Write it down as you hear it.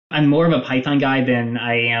I'm more of a Python guy than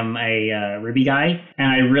I am a Ruby guy. And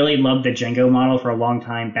I really loved the Django model for a long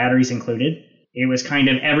time, batteries included. It was kind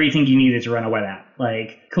of everything you needed to run a web app.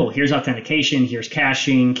 Like, cool, here's authentication, here's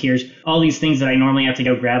caching, here's all these things that I normally have to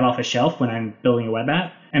go grab off a shelf when I'm building a web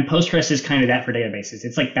app. And Postgres is kind of that for databases.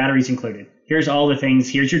 It's like batteries included. Here's all the things.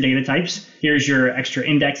 Here's your data types. Here's your extra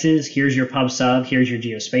indexes. Here's your pub sub. Here's your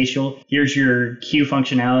geospatial. Here's your queue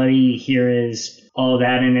functionality. Here is all of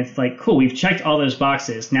that. And it's like, cool, we've checked all those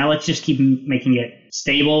boxes. Now let's just keep making it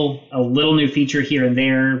stable, a little new feature here and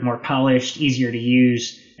there, more polished, easier to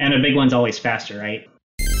use. And a big one's always faster, right?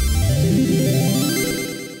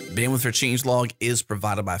 Bandwidth for Changelog is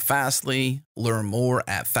provided by Fastly. Learn more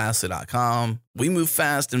at fastly.com. We move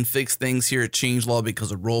fast and fix things here at Changelog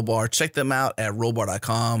because of Rollbar. Check them out at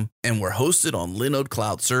rollbar.com. And we're hosted on Linode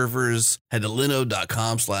Cloud servers. Head to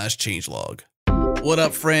linode.com/changelog. What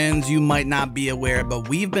up, friends? You might not be aware, but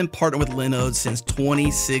we've been partnered with Linode since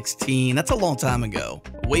 2016. That's a long time ago.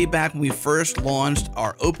 Way back when we first launched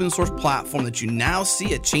our open source platform that you now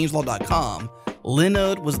see at changelog.com,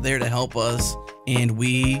 Linode was there to help us, and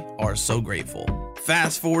we are so grateful.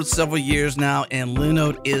 Fast forward several years now, and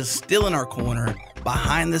Linode is still in our corner,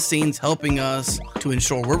 behind the scenes helping us to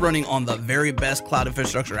ensure we're running on the very best cloud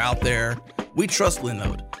infrastructure out there. We trust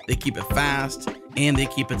Linode. They keep it fast, and they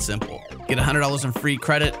keep it simple. Get $100 in free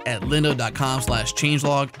credit at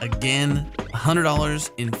linode.com/changelog. Again,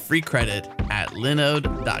 $100 in free credit at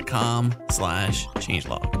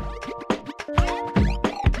linode.com/changelog.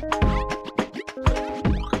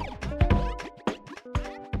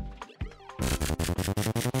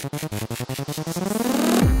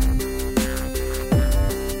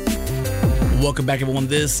 Welcome back, everyone.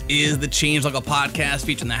 This is the Changelog, a podcast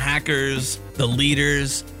featuring the hackers, the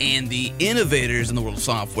leaders, and the innovators in the world of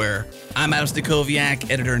software. I'm Adam Stacoviak,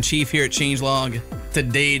 editor-in-chief here at Changelog.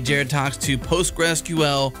 Today, Jerod talks to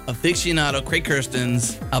PostgreSQL aficionado Craig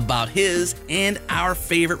Kerstiens about his and our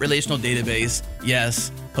favorite relational database, yes,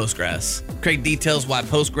 Postgres. Craig details why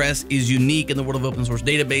Postgres is unique in the world of open source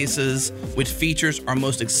databases, which features are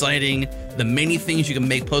most exciting, the many things you can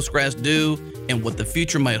make Postgres do, and what the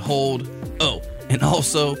future might hold. Oh, and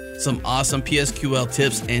also some awesome PSQL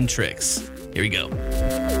tips and tricks. Here we go.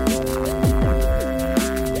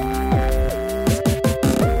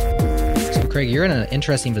 So Craig, you're in an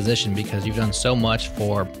interesting position because you've done so much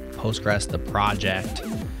for Postgres, the project,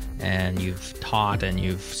 and you've taught and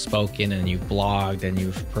you've spoken and you've blogged and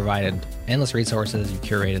you've provided endless resources. You've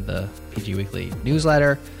curated the PG Weekly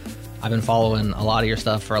newsletter. I've been following a lot of your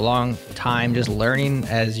stuff for a long time, just learning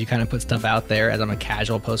as you kind of put stuff out there, as I'm a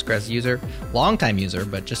casual Postgres user, long-time user,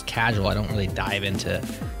 but just casual. I don't really dive into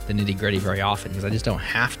the nitty-gritty very often because I just don't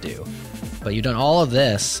have to. But you've done all of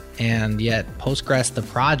this, and yet Postgres, the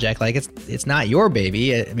project, like it's not your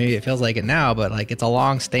baby. Maybe it feels like it now, but like it's a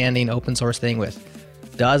long-standing open source thing with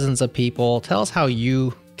dozens of people. Tell us how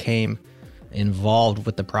you came involved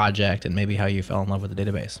with the project and maybe how you fell in love with the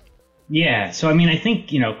database. Yeah. So, I mean, I think,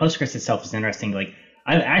 Postgres itself is interesting. Like,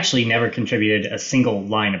 I've actually never contributed a single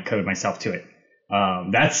line of code myself to it.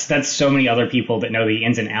 That's so many other people that know the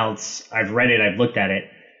ins and outs. I've read it, I've looked at it,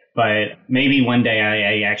 but maybe one day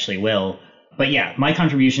I actually will. But yeah, my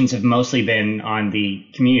contributions have mostly been on the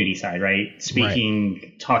community side, right? Speaking,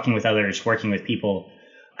 right. Talking with others, working with people.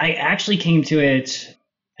 I actually came to it,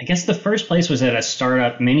 I guess the first place was at a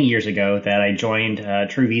startup many years ago that I joined,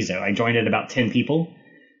 TrueViso. I joined at about 10 people.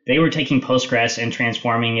 They were taking Postgres and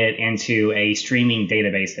transforming it into a streaming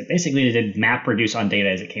database that basically did map reduce on data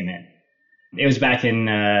as it came in. It was back in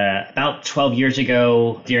about 12 years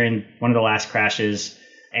ago during one of the last crashes.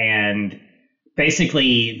 And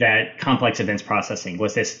basically that complex events processing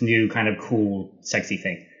was this new kind of cool, sexy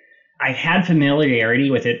thing. I had familiarity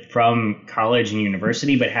with it from college and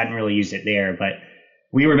university, but hadn't really used it there. But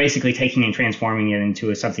we were basically taking and transforming it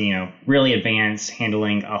into something, really advanced,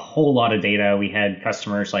 handling a whole lot of data. We had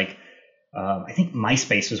customers like, I think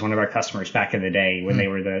MySpace was one of our customers back in the day when they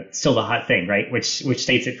were still the hot thing, right? Which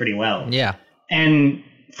states it pretty well. Yeah. And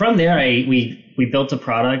from there, we built a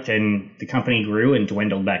product and the company grew and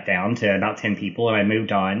dwindled back down to about 10 people. And I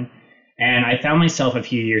moved on and I found myself a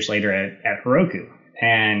few years later at Heroku.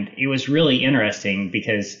 And it was really interesting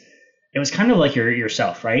because it was kind of like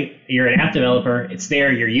yourself, right? You're an app developer. It's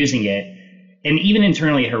there. You're using it. And even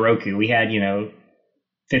internally at Heroku, we had,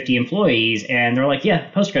 50 employees and they're like,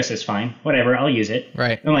 yeah, Postgres is fine. Whatever. I'll use it.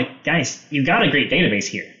 Right. And I'm like, guys, you've got a great database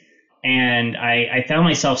here. And I found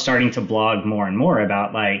myself starting to blog more and more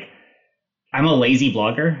about I'm a lazy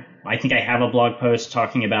blogger. I think I have a blog post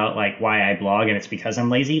talking about why I blog and it's because I'm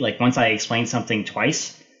lazy. Once I explain something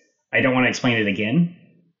twice, I don't want to explain it again.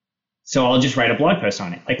 So I'll just write a blog post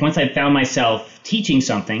on it. Like once I found myself teaching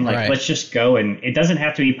something, like let's just go, and it doesn't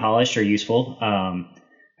have to be polished or useful.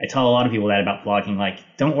 I tell a lot of people that about blogging, like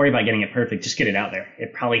don't worry about getting it perfect, just get it out there.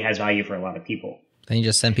 It probably has value for a lot of people. Then you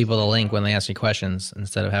just send people the link when they ask you questions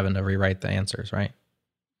instead of having to rewrite the answers, right?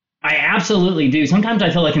 I absolutely do. Sometimes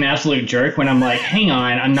I feel like an absolute jerk when I'm like, hang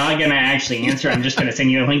on, I'm not going to actually answer. I'm just going to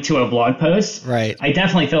send you a link to a blog post. Right. I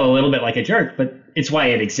definitely feel a little bit like a jerk, but it's why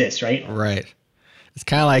it exists, right? Right. It's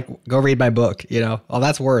kind of like, go read my book, you know? Oh,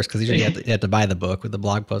 that's worse because usually you have to buy the book. With the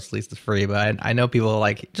blog post, at least it's free. But I know people are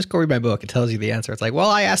like, just go read my book. It tells you the answer. It's like, well,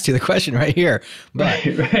 I asked you the question right here. But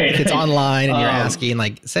if it's online and you're asking,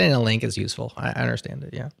 like sending a link is useful. I understand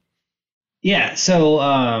it, yeah. Yeah, so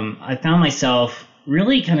I found myself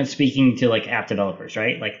really kind of speaking to like app developers,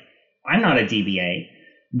 right? Like I'm not a DBA,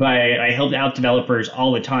 but I help out developers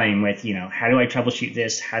all the time with, you know, how do I troubleshoot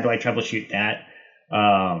this? How do I troubleshoot that?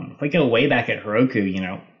 If I go way back at Heroku, you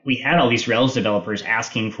know, we had all these Rails developers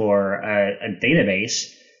asking for a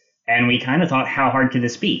database, and we kind of thought, how hard could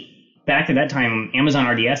this be? Back at that time, Amazon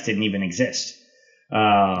RDS didn't even exist.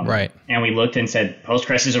 Right. And we looked and said,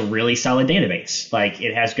 Postgres is a really solid database. Like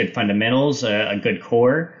it has good fundamentals, a good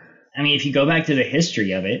core. I mean, if you go back to the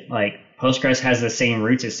history of it, like Postgres has the same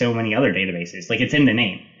roots as so many other databases. Like it's in the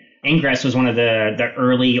name. Ingress was one of the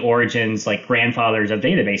early origins, like grandfathers of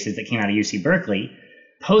databases that came out of UC Berkeley.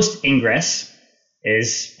 Post Ingress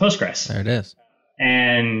is Postgres. There it is.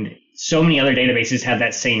 And so many other databases have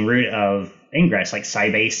that same root of Ingress, like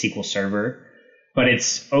Sybase, SQL Server. But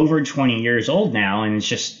it's over 20 years old now, and it's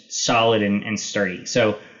just solid and sturdy.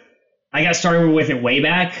 So I got started with it way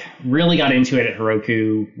back, really got into it at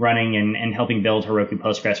Heroku, running and helping build Heroku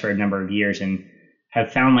Postgres for a number of years, and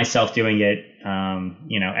have found myself doing it,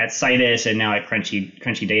 at Citus and now at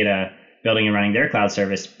Crunchy Data, building and running their cloud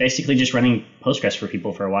service, basically just running Postgres for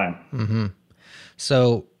people for a while. Mm-hmm.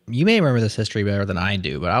 So you may remember this history better than I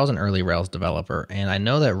do, but I was an early Rails developer, and I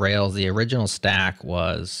know that Rails, the original stack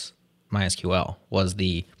was MySQL, was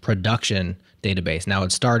the production database. Now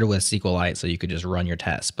it started with SQLite, so you could just run your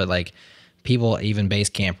tests, but like people, even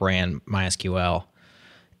Basecamp ran MySQL.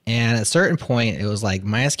 And at a certain point, it was like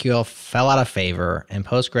MySQL fell out of favor and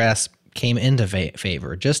Postgres came into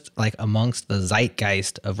favor, just like amongst the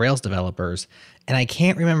zeitgeist of Rails developers. And I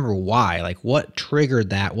can't remember why. Like, what triggered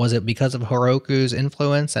that? Was it because of Heroku's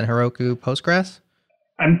influence and Heroku Postgres?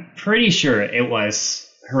 I'm pretty sure it was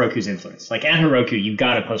Heroku's influence. Like at Heroku, you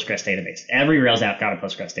got a Postgres database. Every Rails app got a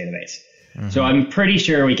Postgres database. Mm-hmm. So I'm pretty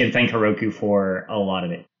sure we can thank Heroku for a lot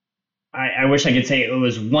of it. I wish I could say it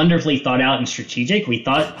was wonderfully thought out and strategic. We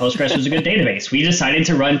thought Postgres was a good database. We decided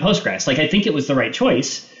to run Postgres. Like, I think it was the right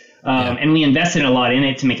choice. And we invested a lot in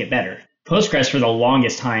it to make it better. Postgres for the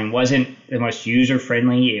longest time wasn't the most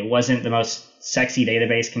user-friendly. It wasn't the most sexy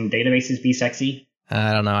database. Can databases be sexy?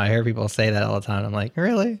 I don't know. I hear people say that all the time. I'm like,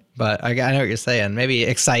 really? But I know what you're saying. Maybe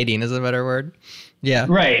exciting is a better word. Yeah.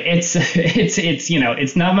 Right.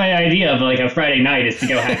 It's not my idea of like a Friday night is to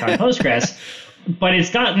go hack on Postgres. But it's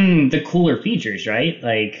gotten the cooler features, right?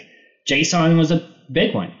 Like JSON was a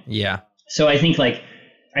big one. Yeah. So I think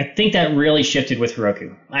that really shifted with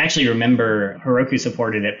Heroku. I actually remember Heroku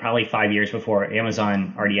supported it probably 5 years before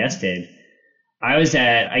Amazon RDS did. I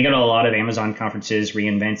go to a lot of Amazon conferences.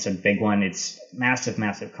 re:Invent's a big one. It's massive,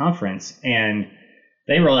 massive conference. And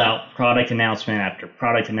they roll out product announcement after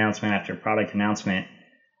product announcement after product announcement.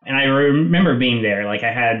 And I remember being there. Like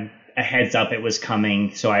I had a heads up it was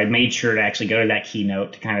coming. So I made sure to actually go to that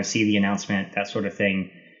keynote to kind of see the announcement, that sort of thing.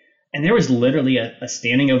 And there was literally a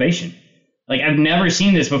standing ovation. Like I've never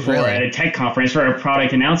seen this before at a tech conference for a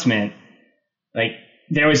product announcement. Like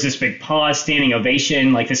there was this big pause, standing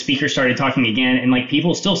ovation, like the speaker started talking again, and like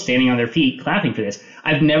people still standing on their feet clapping for this.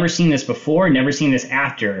 I've never seen this before, never seen this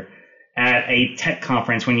after at a tech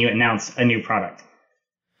conference when you announce a new product.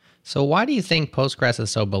 So why do you think Postgres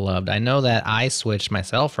is so beloved? I know that I switched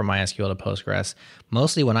myself from MySQL to Postgres.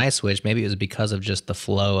 Mostly when I switched, maybe it was because of just the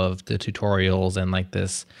flow of the tutorials and like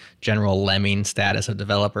this general lemming status of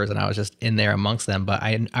developers, and I was just in there amongst them. But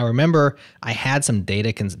I remember I had some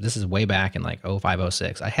data, this is way back in like 05,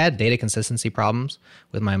 06. I had data consistency problems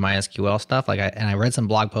with my MySQL stuff. And I read some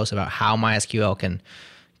blog posts about how MySQL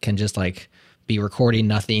can just like be recording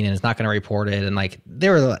nothing and it's not going to report it. And like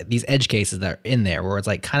there were these edge cases that are in there where it's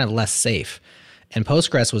like kind of less safe. And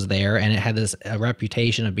Postgres was there, and it had this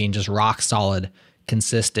reputation of being just rock solid,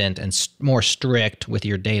 consistent, and more strict with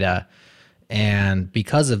your data. And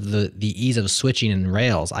because of the ease of switching in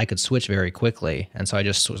Rails, I could switch very quickly. And so I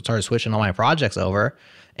just started switching all my projects over,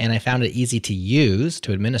 and I found it easy to use,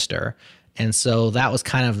 to administer. And so that was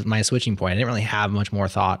kind of my switching point. I didn't really have much more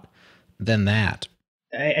thought than that.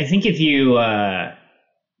 I think if you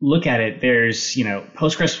look at it, there's,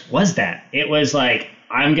 Postgres was that. It was like,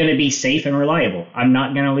 I'm going to be safe and reliable. I'm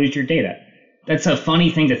not going to lose your data. That's a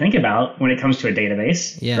funny thing to think about when it comes to a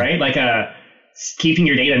database, right? Like keeping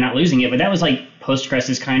your data, not losing it. But that was like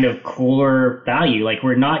Postgres's kind of core value. Like,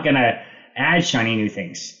 we're not going to add shiny new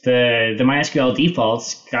things. The MySQL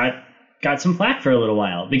defaults got some flack for a little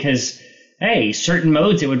while because, hey, certain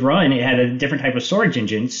modes it would run, it had a different type of storage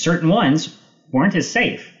engine. Certain ones weren't as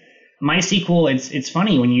safe. MySQL, it's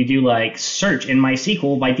funny when you do like search in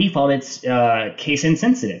MySQL, by default, it's case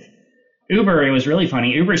insensitive. Uber, it was really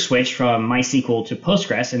funny. Uber switched from MySQL to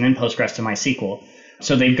Postgres and then Postgres to MySQL.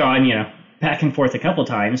 So they've gone, back and forth a couple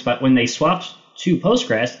times. But when they swapped to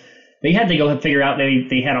Postgres, they had to go and figure out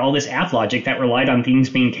they had all this app logic that relied on things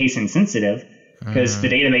being case insensitive because the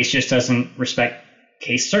database just doesn't respect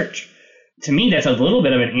case search. To me, that's a little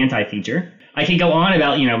bit of an anti-feature. I could go on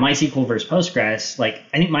about, MySQL versus Postgres. Like,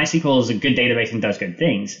 I think MySQL is a good database and does good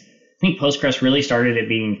things. I think Postgres really started it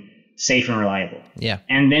being safe and reliable. Yeah.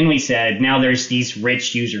 And then we said, now there's these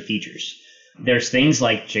rich user features. There's things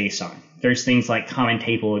like JSON. There's things like common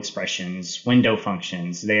table expressions, window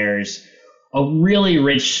functions. There's a really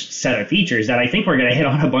rich set of features that I think we're going to hit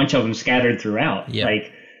on a bunch of them scattered throughout. Yep.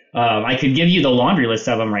 Like, I could give you the laundry list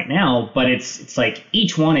of them right now, but it's like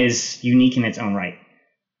each one is unique in its own right.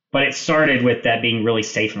 But it started with that being really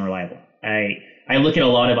safe and reliable. I look at a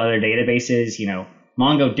lot of other databases,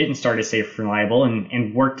 Mongo didn't start as safe and reliable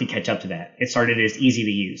and worked to catch up to that. It started as easy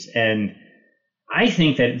to use. And I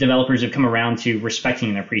think that developers have come around to respecting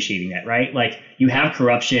and appreciating that, right? Like, you have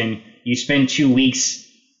corruption, you spend 2 weeks,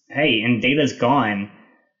 hey, and data's gone.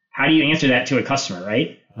 How do you answer that to a customer,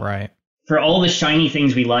 right? Right. For all the shiny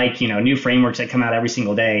things we like, new frameworks that come out every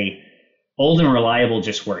single day, old and reliable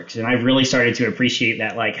just works. And I've really started to appreciate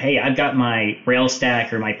that, like, hey, I've got my Rails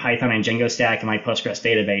stack or my Python and Django stack and my Postgres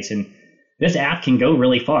database, and this app can go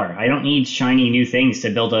really far. I don't need shiny new things to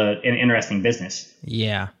build an interesting business.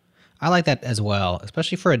 Yeah, I like that as well,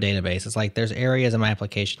 especially for a database. It's like there's areas in my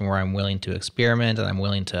application where I'm willing to experiment and I'm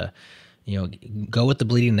willing to, go with the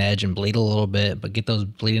bleeding edge and bleed a little bit, but get those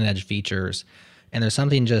bleeding edge features. And there's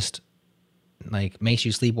something just like makes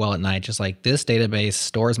you sleep well at night. Just like, this database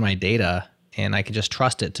stores my data and I can just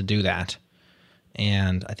trust it to do that.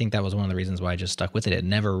 And I think that was one of the reasons why I just stuck with it. It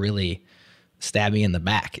never really stabbed me in the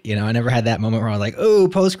back. I never had that moment where I was like, oh,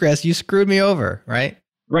 Postgres, you screwed me over, right?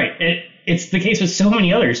 Right. It's the case with so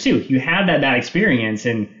many others too. You have that bad experience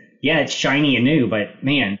and yeah, it's shiny and new, but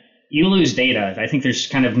man, you lose data. I think there's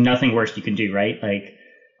kind of nothing worse you can do, right? Like,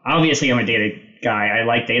 obviously I'm a data guy. I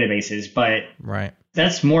like databases, but right.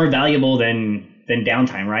 That's more valuable than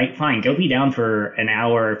downtime, right? Fine, go be down for an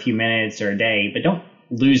hour, a few minutes, or a day, but don't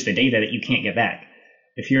lose the data that you can't get back.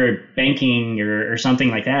 If you're banking or something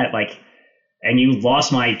like that, like, and you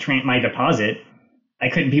lost my deposit, I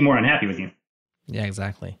couldn't be more unhappy with you. Yeah,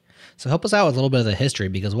 exactly. So help us out with a little bit of the history,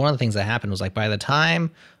 because one of the things that happened was, like, by the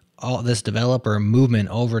time all this developer movement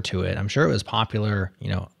over to it, I'm sure it was popular,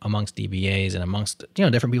 amongst DBAs and amongst,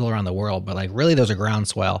 different people around the world, but like really there was a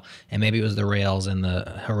groundswell, and maybe it was the Rails and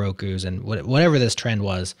the Herokus and whatever this trend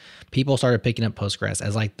was, people started picking up Postgres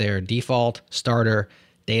as like their default starter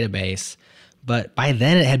database. But by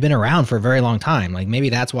then it had been around for a very long time. Like, maybe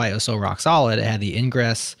that's why it was so rock solid. It had the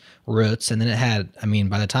ingress roots, and then it had,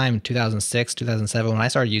 by the time 2006, 2007, when I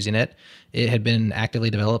started using it, it had been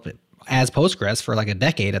actively developed as Postgres for like a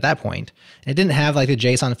decade at that point. And it didn't have like the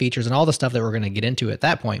JSON features and all the stuff that we're going to get into at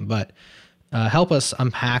that point, but help us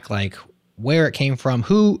unpack like where it came from,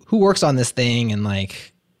 who works on this thing, and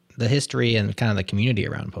like the history and kind of the community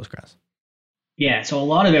around Postgres. Yeah, so a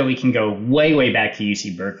lot of it we can go way, way back to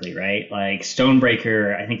UC Berkeley, right? Like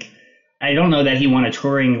Stonebreaker, I don't know that he won a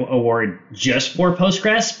Turing Award just for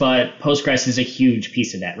Postgres, but Postgres is a huge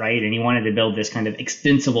piece of that, right? And he wanted to build this kind of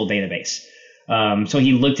extensible database. So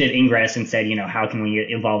he looked at Ingress and said, how can we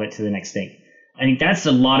evolve it to the next thing? I think that's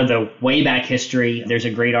a lot of the way back history. There's a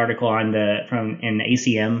great article in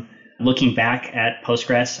ACM looking back at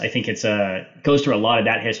Postgres. I think goes through a lot of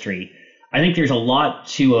that history. I think there's a lot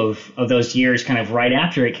too of those years kind of right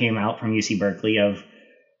after it came out from UC Berkeley of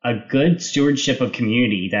a good stewardship of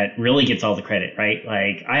community that really gets all the credit, right?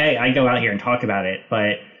 Like, I go out here and talk about it,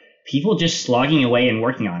 but people just slogging away and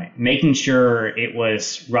working on it, making sure it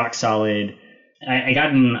was rock solid. I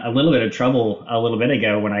got in a little bit of trouble a little bit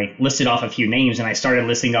ago when I listed off a few names and I started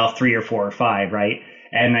listing off 3 or 4 or 5, right?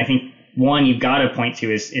 And I think one you've got to point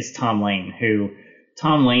to is Tom Lane,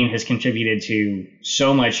 Tom Lane has contributed to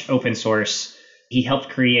so much open source. He helped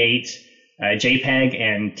create JPEG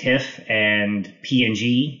and TIFF and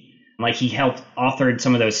PNG. Like, he helped authored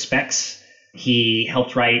some of those specs. He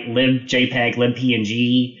helped write libjpeg,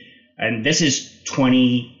 libpng. And this is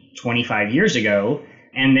 20, 25 years ago,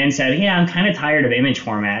 and then said, yeah, I'm kind of tired of image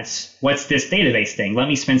formats. What's this database thing? Let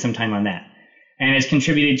me spend some time on that. And has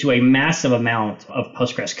contributed to a massive amount of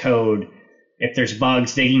Postgres code. If there's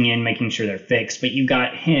bugs, digging in, making sure they're fixed. But you've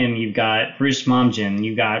got him, you've got Bruce Momgen,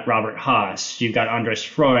 you've got Robert Haas, you've got Andres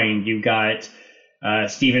Freund, you've got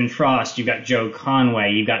Stephen Frost, you've got Joe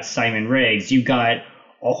Conway, you've got Simon Riggs, you've got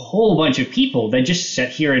a whole bunch of people that just sit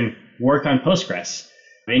here and work on Postgres.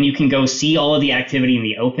 And you can go see all of the activity in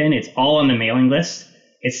the open. It's all on the mailing list.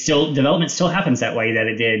 It's still, development still happens that way that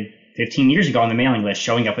it did 15 years ago on the mailing list,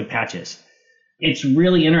 showing up with patches. It's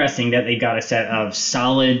really interesting that they've got a set of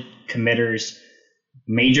solid committers,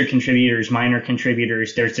 major contributors, minor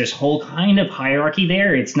contributors. There's this whole kind of hierarchy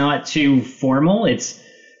there. It's not too formal.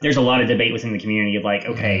 There's a lot of debate within the community of like,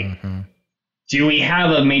 okay, do we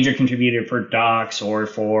have a major contributor for docs or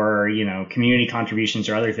for, community contributions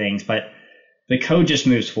or other things? But the code just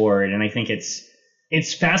moves forward. And I think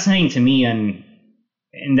it's fascinating to me in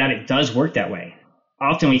that it does work that way.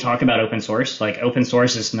 Often we talk about open source, like open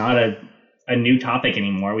source is not a new topic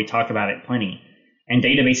anymore. We talk about it plenty. And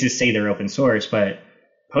databases say they're open source, but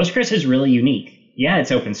Postgres is really unique. Yeah,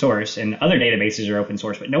 it's open source and other databases are open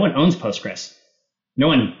source, but no one owns Postgres. No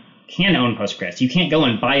one can own Postgres. You can't go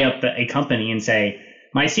and buy up a company and say,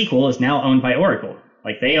 MySQL is now owned by Oracle.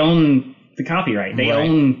 Like they own the copyright. They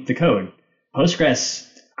own the code. Postgres,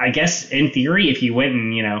 I guess in theory, if you went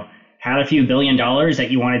and, had a few $1 billion that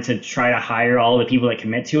you wanted to try to hire all the people that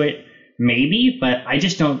commit to it, maybe, but I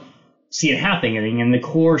just don't see it happening. And the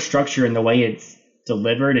core structure and the way it's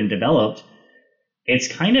delivered and developed, it's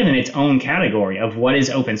kind of in its own category of what is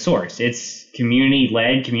open source. It's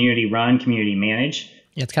community-led, community-run, community-managed.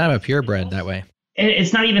 Yeah, it's kind of a purebred that way.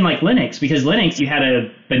 It's not even like Linux, because Linux, you had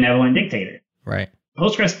a benevolent dictator. Right.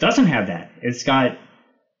 Postgres doesn't have that. It's got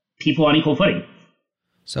people on equal footing.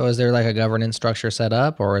 So is there like a governance structure set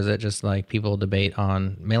up, or is it just like people debate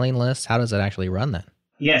on mailing lists? How does it actually run then?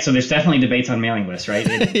 Yeah, so there's definitely debates on mailing lists, right?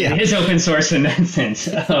 It is open source in that sense.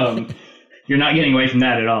 You're not getting away from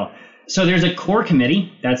that at all. So there's a core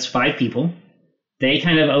committee. That's 5 people. They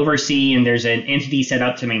kind of oversee, and there's an entity set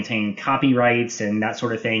up to maintain copyrights and that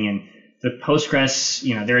sort of thing. And the Postgres,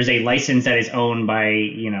 there is a license that is owned by,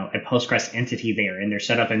 a Postgres entity there, and they're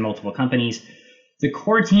set up in multiple companies. The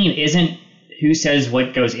core team isn't who says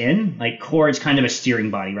what goes in. Like core is kind of a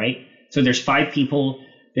steering body, right? So there's 5 people.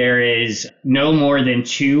 There is no more than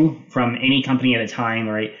 2 from any company at a time,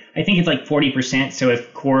 right? I think it's like 40%. So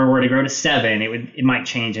if core were to grow to 7, it might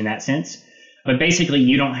change in that sense. But basically,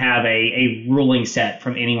 you don't have a ruling set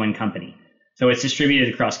from any one company. So it's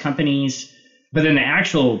distributed across companies. But in the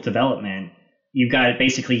actual development, you've got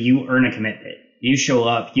basically you earn a commitment. You show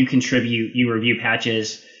up, you contribute, you review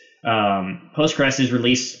patches. Postgres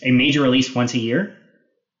is a major release once a year.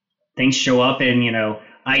 Things show up in,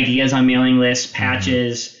 ideas on mailing lists,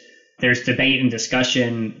 patches. There's debate and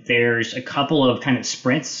discussion. There's a couple of kind of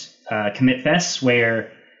sprints, commit fests,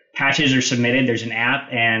 where patches are submitted. There's an app,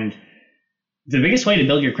 and the biggest way to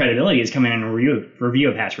build your credibility is come in and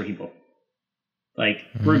review a patch for people. Like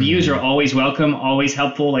reviews are always welcome, always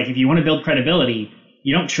helpful. Like if you want to build credibility,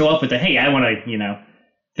 you don't show up with hey, I want to,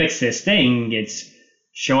 fix this thing. It's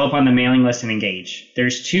show up on the mailing list and engage.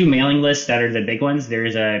 There's 2 mailing lists that are the big ones.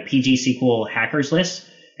 There's a PGSQL hackers list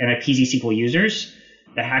and a PGSQL users.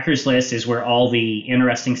 The hackers list is where all the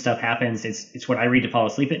interesting stuff happens. It's what I read to fall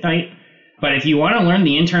asleep at night. But if you want to learn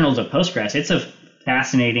the internals of Postgres, it's a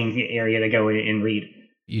fascinating area to go in and read.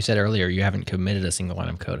 You said earlier you haven't committed a single line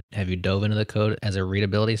of code. Have you dove into the code as a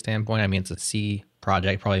readability standpoint? I mean, it's a C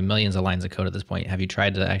project, probably millions of lines of code at this point. Have you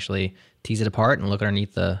tried to actually tease it apart and look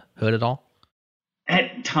underneath the hood at all?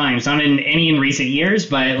 At times, not in recent years,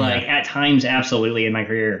 but at times, absolutely in my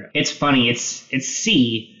career. It's funny. It's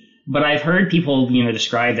C, but I've heard people,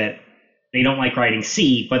 describe that they don't like writing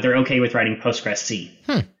C, but they're okay with writing Postgres C.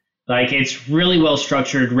 Like it's really well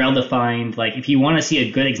structured, well defined. Like if you want to see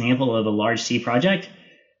a good example of a large C project,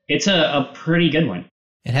 it's a pretty good one.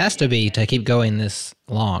 It has to be to keep going this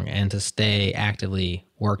long and to stay actively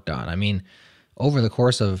worked on. I mean, over the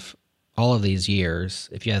course of all of these years,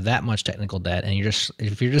 if you have that much technical debt and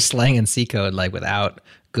if you're just slanging C code like without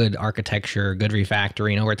good architecture, good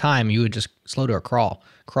refactoring, over time you would just slow to a crawl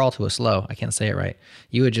to a slow. I can't say it right.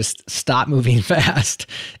 You would just stop moving fast.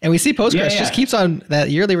 And we see Postgres just keeps on that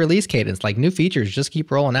yearly release cadence, like new features just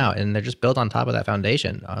keep rolling out and they're just built on top of that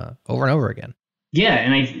foundation over and over again. Yeah,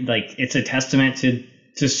 and it's a testament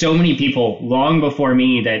to so many people long before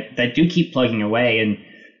me that do keep plugging away. And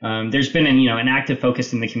there's been an active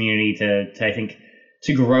focus in the community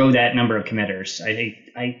to grow that number of committers.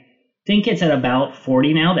 I think it's at about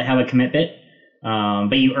 40 now that have a commit bit.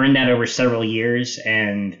 But you earn that over several years,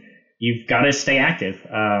 and you've got to stay active.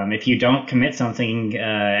 If you don't commit something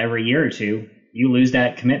every year or two, you lose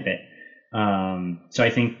that commitment. So I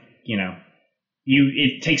think,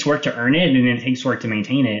 it takes work to earn it, and then it takes work to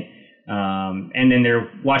maintain it. And then they're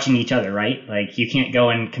watching each other, right? Like, you can't go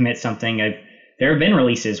and commit something. There have been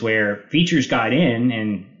releases where features got in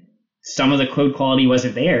and some of the code quality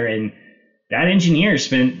wasn't there, and that engineer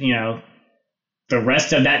spent, the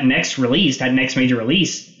rest of that next major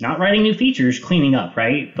release, not writing new features, cleaning up,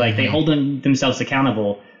 right? Like, they hold themselves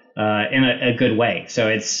accountable in a good way. So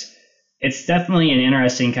it's definitely an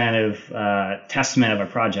interesting kind of testament of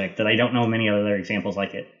a project that I don't know many other examples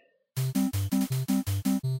like it.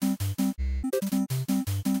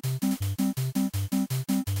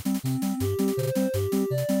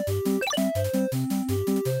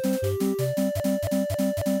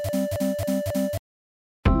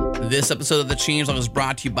 This episode of the Changelog is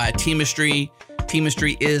brought to you by Teamistry.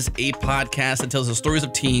 Teamistry is a podcast that tells the stories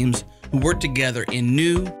of teams who work together in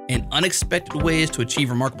new and unexpected ways to achieve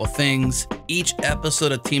remarkable things. Each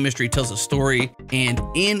episode of Teamistry tells a story, and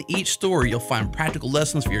in each story, you'll find practical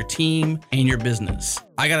lessons for your team and your business.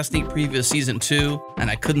 I got a sneak preview of season 2, and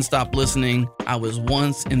I couldn't stop listening. I was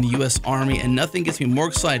once in the U.S. Army, and nothing gets me more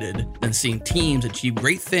excited than seeing teams achieve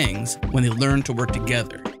great things when they learn to work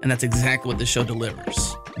together. And that's exactly what this show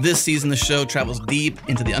delivers. This season, the show travels deep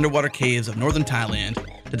into the underwater caves of northern Thailand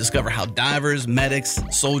to discover how divers, medics,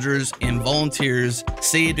 soldiers, and volunteers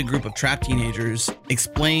saved a group of trapped teenagers,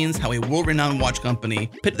 explains how a world-renowned watch company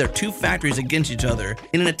pitted their two factories against each other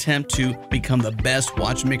in an attempt to become the best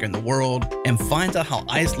watchmaker in the world, and finds out how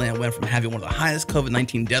Iceland went from having one of the highest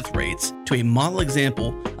COVID-19 death rates to a model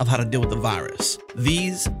example of how to deal with the virus.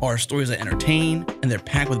 These are stories that entertain, and they're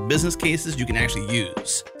packed with business cases you can actually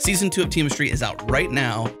use. Season 2 of Teamistry is out right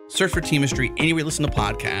now. Search for Teamistry anywhere you listen to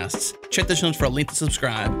podcasts. Check the show notes for a link to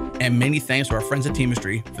subscribe, and many thanks to our friends at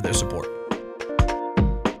Teamistry for their support.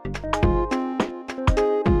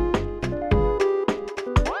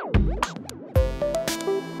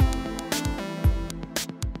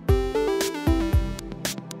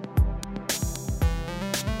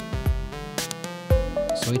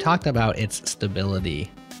 So we talked about its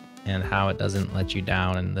stability and how it doesn't let you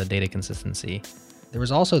down and the data consistency. There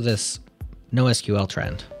was also this NoSQL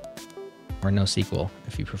trend, or NoSQL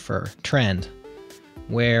if you prefer, trend,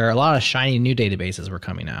 where a lot of shiny new databases were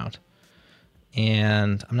coming out.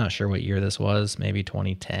 And I'm not sure what year this was, maybe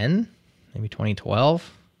 2010, maybe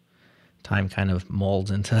 2012. Time kind of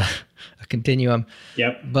molds into a continuum.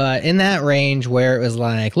 Yep. But in that range where it was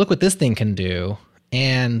like, look what this thing can do.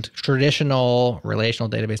 And traditional relational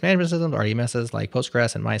database management systems, RDMSs like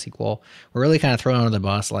Postgres and MySQL, were really kind of thrown under the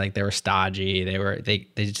bus. Like, they were stodgy. They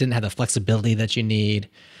just didn't have the flexibility that you need.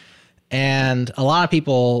 And a lot of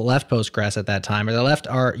people left Postgres at that time, or they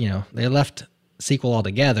left SQL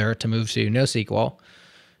altogether to move to NoSQL.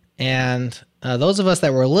 And those of us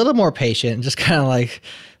that were a little more patient and just kind of like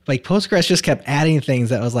Postgres just kept adding things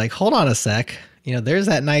that was like, hold on a sec, there's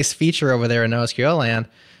that nice feature over there in NoSQL land,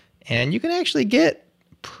 and you can actually get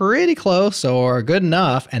pretty close or good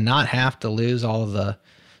enough and not have to lose all of the,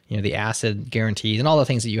 the ACID guarantees and all the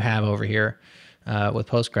things that you have over here with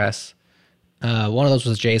Postgres. One of those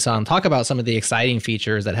was JSON. Talk about some of the exciting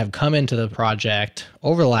features that have come into the project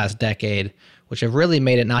over the last decade, which have really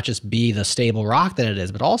made it not just be the stable rock that it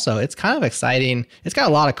is, but also it's kind of exciting. It's got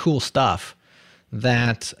a lot of cool stuff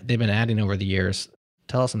that they've been adding over the years.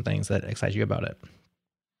 Tell us some things that excite you about it.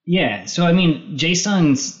 Yeah. So,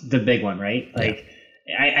 JSON's the big one, right? Like,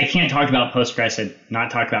 yeah. I can't talk about Postgres and not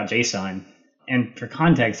talk about JSON. And for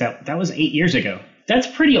context, that was 8 years ago. That's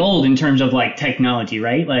pretty old in terms of technology,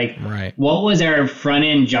 right? Right. What was our front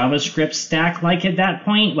end JavaScript stack like at that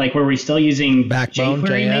point? Were we still using Backbone,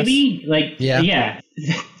 jQuery JS? maybe? Yeah.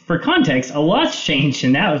 For context, a lot's changed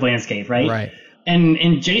in that landscape, right? Right. And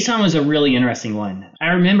JSON was a really interesting one. I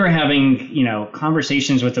remember having,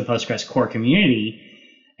 conversations with the Postgres core community,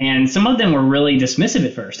 and some of them were really dismissive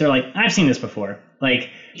at first. They're like, I've seen this before.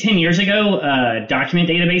 10 years ago, document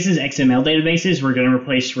databases, XML databases were going to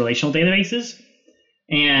replace relational databases.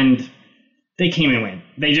 And they came and went.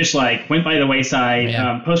 They just went by the wayside.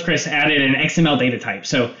 Yeah. Postgres added an XML data type.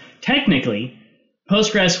 So technically,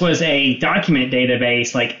 Postgres was a document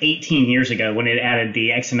database 18 years ago when it added the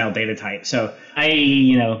XML data type. So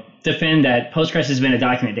I, defend that Postgres has been a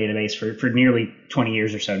document database for nearly 20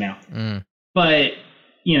 years or so now. But,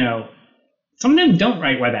 some of them don't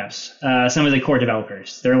write web apps. Some of the core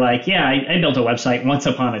developers, they're like, yeah, I built a website once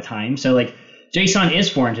upon a time. So JSON is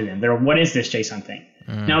foreign to them. They're, what is this JSON thing?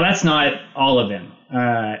 Now, that's not all of them.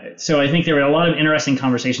 So I think there were a lot of interesting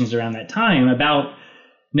conversations around that time about,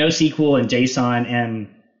 NoSQL and JSON, and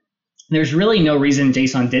there's really no reason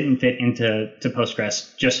JSON didn't fit into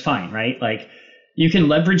Postgres just fine, right? Like you can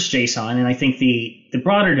leverage JSON, and I think the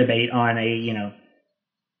broader debate on a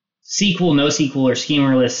SQL, NoSQL, or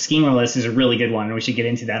schemaless is a really good one, and we should get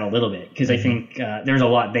into that a little bit because I think there's a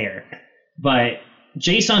lot there. But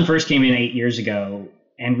JSON first came in 8 years ago,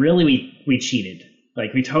 and really we cheated.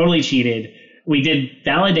 Like we totally cheated. We did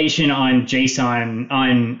validation on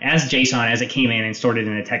JSON as JSON as it came in and stored it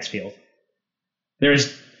in a text field.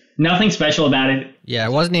 There's nothing special about it. Yeah,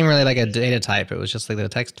 it wasn't even really like a data type. It was just like the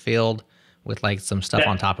text field with like some stuff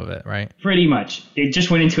on top of it, right? Pretty much. It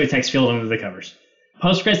just went into a text field under the covers.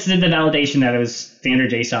 Postgres did the validation that it was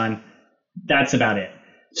standard JSON. That's about it.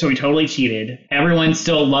 So we totally cheated. Everyone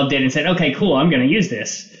still loved it and said, okay, cool, I'm going to use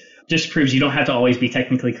this. Just proves you don't have to always be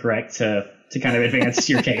technically correct to kind of advance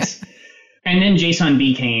your case. And then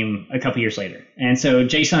JSON-B came a couple years later. And so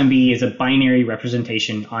JSON-B is a binary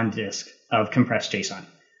representation on disk of compressed JSON.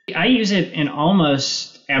 I use it in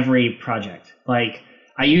almost every project. Like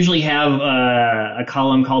I usually have a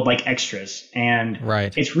column called like extras, and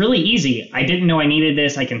It's really easy. I didn't know I needed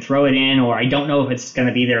this. I can throw it in, or I don't know if it's going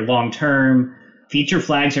to be there long term. Feature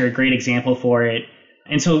flags are a great example for it.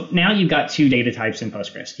 And so now you've got two data types in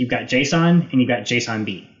Postgres. You've got JSON and you've got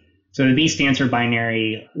JSON-B. So the B stands for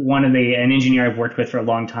binary. An engineer I've worked with for a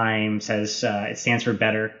long time says it stands for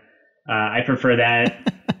better. I prefer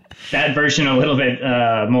that version a little bit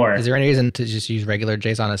more. Is there any reason to just use regular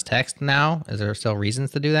JSON as text now? Is there still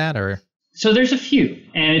reasons to do that, or? So there's a few,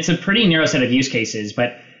 and it's a pretty narrow set of use cases.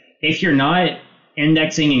 But if you're not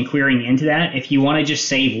indexing and querying into that, if you want to just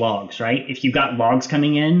save logs, right? If you've got logs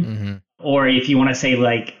coming in, or if you want to say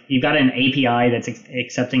like you've got an API that's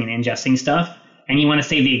accepting and ingesting stuff, and you want to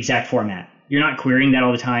save the exact format. You're not querying that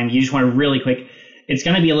all the time. You just want to really quick. It's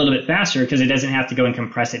going to be a little bit faster because it doesn't have to go and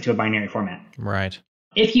compress it to a binary format. Right.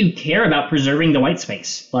 If you care about preserving the white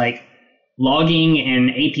space, like logging and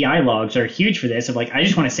API logs are huge for this, of like, I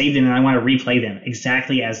just want to save them and I want to replay them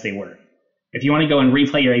exactly as they were. If you want to go and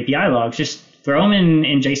replay your API logs, just throw them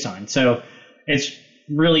in JSON. So it's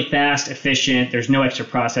really fast, efficient. There's no extra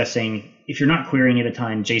processing. If you're not querying at a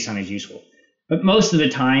time, JSON is useful. But most of the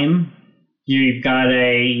time, you've got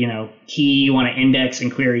a key you want to index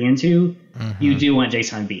and query into, you do want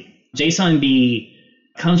JSON-B. JSON-B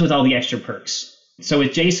comes with all the extra perks. So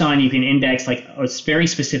with JSON, you can index like a very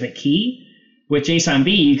specific key. With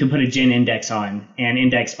JSON-B, you can put a gen index on and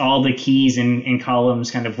index all the keys and columns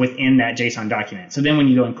kind of within that JSON document. So then when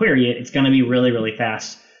you go and query it, it's going to be really, really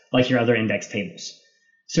fast like your other index tables.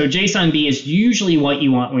 So JSON-B is usually what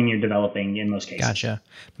you want when you're developing in most cases. Gotcha.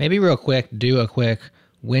 Maybe real quick,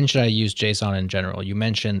 when should I use JSON in general? You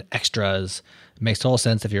mentioned extras. It makes total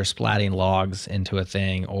sense if you're splatting logs into a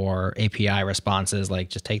thing, or API responses, like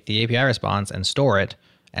just take the API response and store it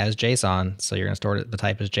as JSON. So you're going to store it, the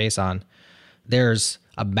type as JSON. There's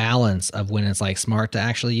a balance of when it's like smart to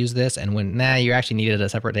actually use this, and when you actually needed a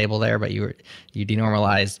separate table there, but you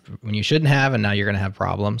denormalized when you shouldn't have, and now you're going to have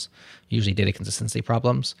problems, usually data consistency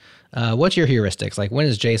problems. What's your heuristics? Like when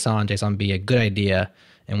is JSON-B a good idea,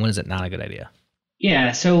 and when is it not a good idea?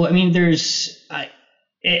 Yeah, so I mean,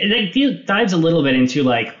 it dives a little bit into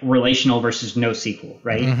like relational versus NoSQL,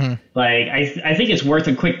 right? Like I think it's worth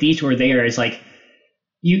a quick detour there. Is like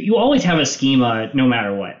you always have a schema no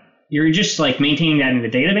matter what. You're just like maintaining that in the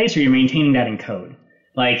database, or you're maintaining that in code.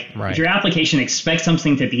 Like if your application expects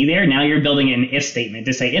something to be there, now you're building an if statement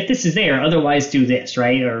to say if this is there, otherwise do this,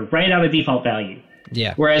 right? Or write out a default value.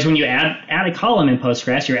 Yeah. Whereas when you add a column in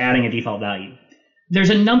Postgres, you're adding a default value. There's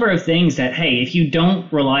a number of things that, hey, if you don't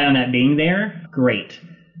rely on that being there, great.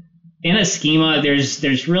 In a schema,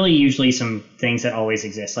 there's really usually some things that always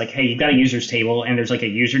exist. Like, hey, you've got a users table and there's like a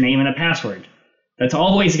username and a password. That's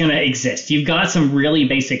always going to exist. You've got some really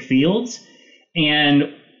basic fields.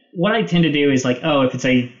 And what I tend to do is like, if it's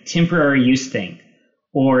a temporary use thing,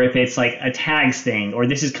 or if it's like a tags thing, or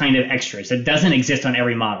this is kind of extras, it doesn't exist on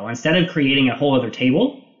every model. Instead of creating a whole other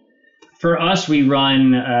table, for us, we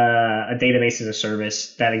run a database as a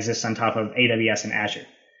service that exists on top of AWS and Azure.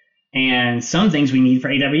 And some things we need for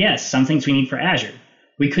AWS, some things we need for Azure.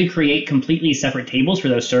 We could create completely separate tables for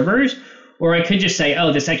those servers, or I could just say,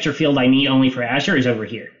 this extra field I need only for Azure is over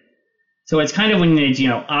here. So it's kind of when it's,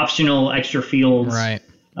 optional extra fields. Right.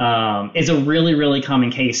 Is a really, really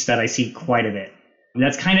common case that I see quite a bit.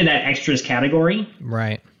 That's kind of that extras category.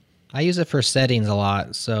 Right. I use it for settings a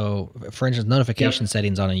lot. So, for instance, notification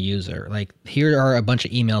settings on a user. Like, here are a bunch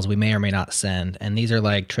of emails we may or may not send. And these are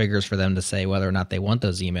like triggers for them to say whether or not they want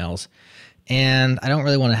those emails. And I don't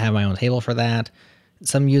really want to have my own table for that.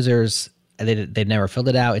 Some users they'd never filled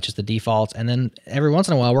it out. It's just the defaults. And then every once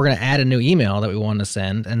in a while, we're going to add a new email that we want to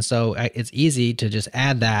send. And so it's easy to just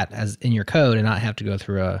add that as in your code and not have to go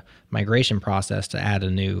through a migration process to add a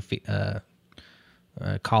new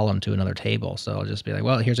column to another table. So I'll just be like,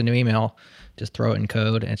 well, here's a new email, just throw it in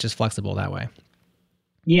code, and it's just flexible that way.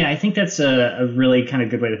 Yeah, I think that's a really kind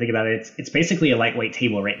of good way to think about it. It's basically a lightweight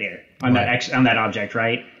table right there on that object,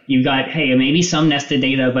 right? You've got, hey, maybe some nested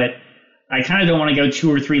data, but I kind of don't want to go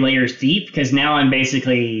 2 or 3 layers deep, because now I'm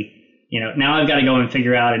basically, now I've got to go and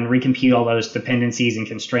figure out and recompute all those dependencies and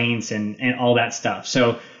constraints and all that stuff.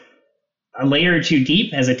 So a layer or 2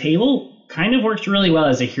 deep as a table kind of works really well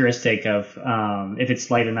as a heuristic of if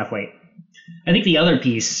it's light enough weight. I think the other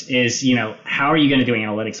piece is, how are you going to do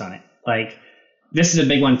analytics on it? Like, this is a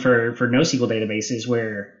big one for NoSQL databases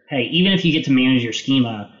where, hey, even if you get to manage your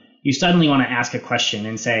schema, you suddenly want to ask a question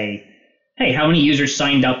and say, hey, how many users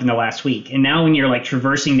signed up in the last week? And now when you're like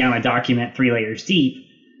traversing down a document 3 layers deep,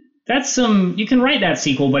 you can write that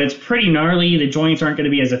SQL, but it's pretty gnarly. The joins aren't going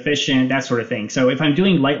to be as efficient, that sort of thing. So if I'm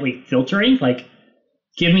doing lightweight filtering, like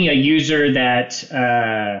give me a user that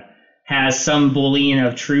has some Boolean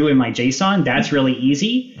of true in my JSON, that's really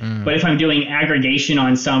easy. But if I'm doing aggregation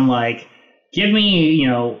on some like, give me,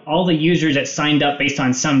 all the users that signed up based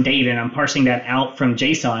on some data and I'm parsing that out from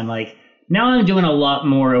JSON, like now I'm doing a lot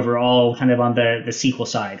more overall kind of on the SQL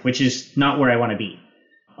side, which is not where I want to be.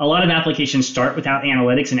 A lot of applications start without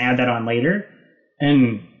analytics and add that on later.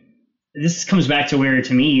 And this comes back to where,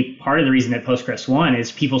 to me, part of the reason that Postgres won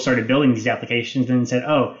is people started building these applications and said,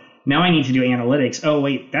 oh, now I need to do analytics. Oh,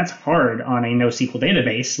 wait, that's hard on a NoSQL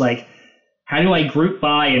database. Like, how do I group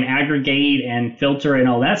by and aggregate and filter and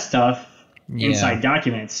all that stuff inside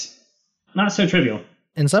documents? Not so trivial.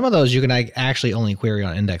 And some of those you can actually only query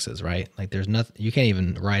on indexes, right? Like there's nothing, you can't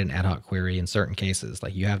even write an ad hoc query in certain cases.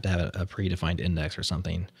 Like you have to have a predefined index or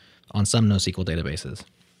something on some NoSQL databases.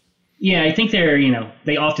 Yeah, I think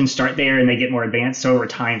they often start there and they get more advanced. So over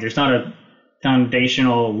time, there's not a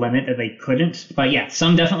foundational limit that they couldn't. But yeah,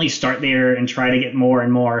 some definitely start there and try to get more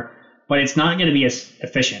and more, but it's not going to be as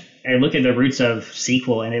efficient. I look at the roots of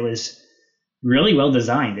SQL and it was really well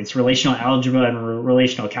designed. It's relational algebra and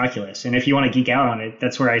relational calculus. And if you want to geek out on it,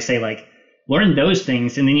 that's where I say, like, learn those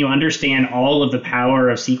things and then you understand all of the power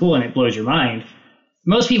of SQL and it blows your mind.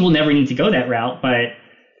 Most people never need to go that route, but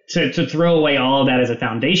to throw away all of that as a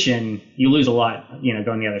foundation, you lose a lot,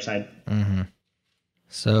 going the other side. Mm-hmm.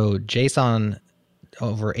 So JSON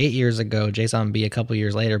over 8 years ago, JSON-B a couple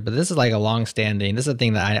years later, but this is like a long-standing, this is a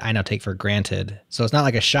thing that I now take for granted. So it's not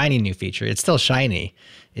like a shiny new feature. It's still shiny.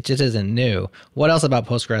 It just isn't new. What else about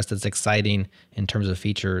Postgres that's exciting in terms of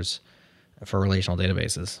features for relational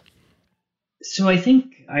databases? So I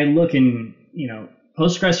think I look and,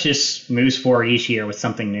 Postgres just moves forward each year with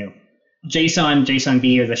something new.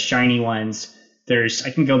 JSON-B are the shiny ones.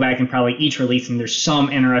 I can go back and probably each release and there's some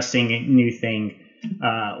interesting new thing.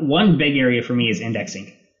 One big area for me is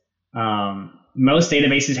indexing. Most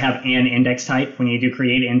databases have an index type. When you do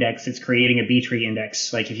create index, it's creating a B-tree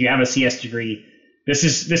index. Like if you have a CS degree, this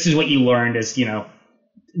is what you learned as,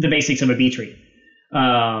 the basics of a B-tree.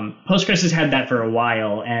 Postgres has had that for a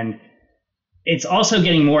while, and it's also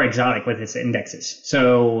getting more exotic with its indexes.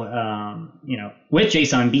 So, with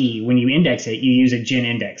JSON-B, when you index it, you use a gen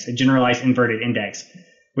index, a generalized inverted index,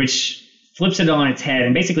 which flips it on its head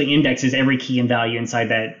and basically indexes every key and value inside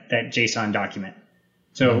that JSON document.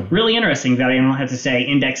 So really interesting that I don't have to say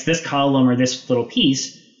index this column or this little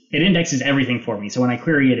piece. It indexes everything for me. So when I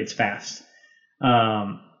query it, it's fast.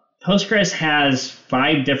 Postgres has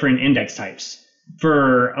 5 different index types.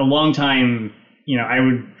 For a long time, I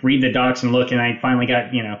would read the docs and look, and I finally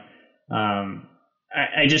got,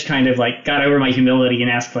 I just kind of like got over my humility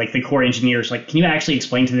and asked like the core engineers, like, can you actually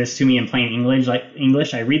explain this to me in plain English? Like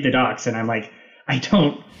English, I read the docs and I'm like, I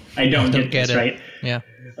don't get this, it. right? Yeah.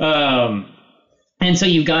 And so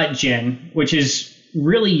you've got gen, which is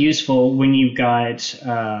really useful when you've got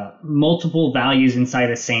multiple values inside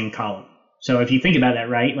the same column. So if you think about that,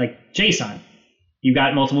 right, like JSON, you've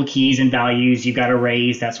got multiple keys and values, you've got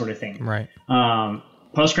arrays, that sort of thing. Right.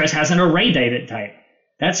 Postgres has an array data type.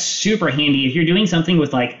 That's super handy. If you're doing something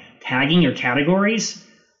with like tagging or categories,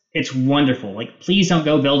 it's wonderful. Like, please don't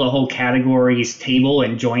go build a whole categories table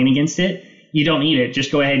and join against it. You don't need it.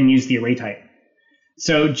 Just go ahead and use the array type.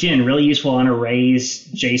 So gen, really useful on arrays,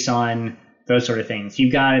 JSON, those sort of things.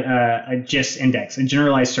 You've got a GIS index, a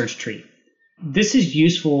generalized search tree. This is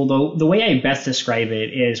useful, though. The way I best describe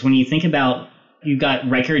it is when you think about, you've got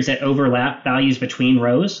records that overlap values between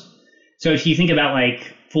rows. So if you think about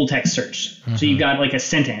like full text search, so you've got like a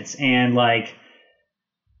sentence and like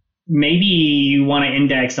maybe you want to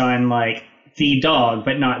index on like the dog,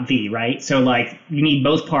 but not the, right? So like you need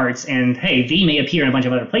both parts, and hey, the may appear in a bunch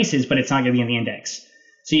of other places, but it's not going to be in the index.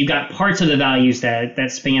 So you've got parts of the values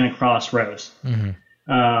that span across rows.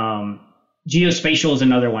 Geospatial is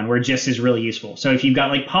another one where gist is really useful. So if you've got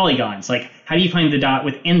like polygons, like how do you find the dot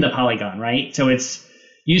within the polygon, right? So it's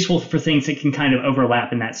useful for things that can kind of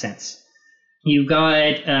overlap in that sense. You've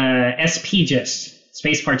got SP gist,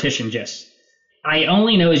 space partition gist. I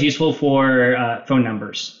only know is useful for phone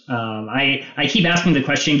numbers. I keep asking the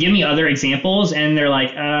question, give me other examples, and they're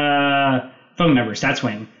like, phone numbers, that's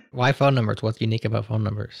when. Why phone numbers? What's unique about phone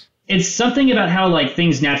numbers? It's something about how like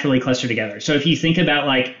things naturally cluster together. So if you think about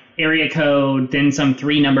like area code, then some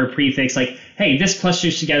 3-number prefix, like, hey, this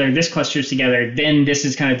clusters together, then this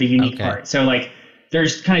is kind of the unique part. So like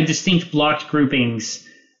there's kind of distinct blocked groupings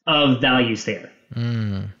of values there.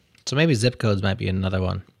 So maybe zip codes might be another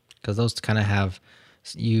one, because those kind of have,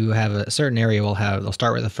 you have a certain area they'll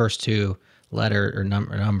start with the first 2 letter or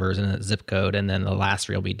numbers in a zip code, and then the last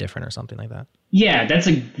 3 will be different or something like that. Yeah,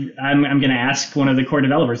 I'm going to ask one of the core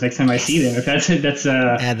developers next time I see them if that's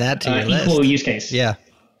add that to your equal list. Use case. Yeah.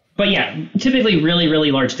 But yeah, typically really,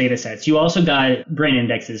 really large data sets. You also got brain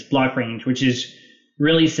indexes, block range, which is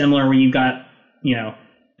really similar, where you've got,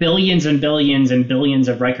 billions and billions and billions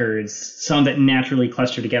of records, some that naturally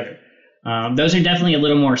cluster together. Those are definitely a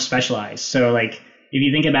little more specialized. So like if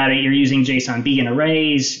you think about it, you're using JSON-B in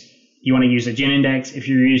arrays, you want to use a gen index. If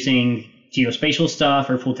you're using geospatial stuff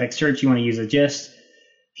or full text search, you want to use a gist.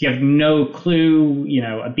 If you have no clue,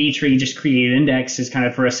 a B tree, just create an index is kind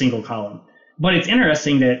of for a single column. But it's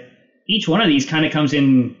interesting that each one of these kind of comes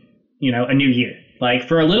in, a new year. Like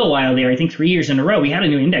for a little while there, I think 3 years in a row, we had a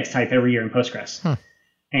new index type every year in Postgres.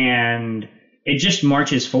 And it just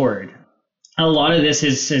marches forward. A lot of this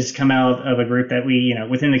has come out of a group that we,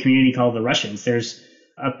 within the community called the Russians. There's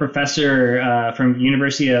a professor from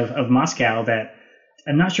University of Moscow that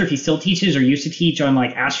I'm not sure if he still teaches or used to teach on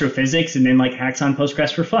like astrophysics, and then like hacks on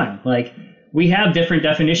Postgres for fun. Like we have different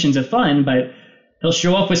definitions of fun, but he'll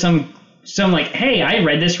show up with some like, hey, I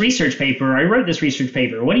read this research paper, I wrote this research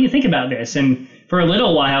paper. What do you think about this? And for a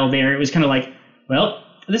little while there, it was kind of like, well,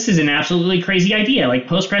 this is an absolutely crazy idea. Like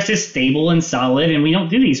Postgres is stable and solid, and we don't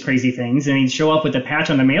do these crazy things. And he'd show up with a patch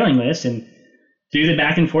on the mailing list and do the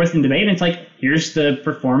back and forth and debate. And it's like, here's the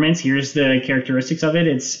performance, here's the characteristics of it.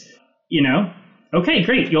 It's, okay,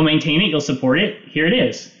 great. You'll maintain it. You'll support it. Here it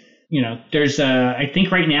is. There's, I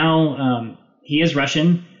think right now, he is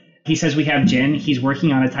Russian. He says we have gin. He's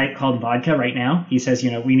working on a type called vodka right now. He says,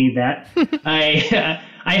 we need that.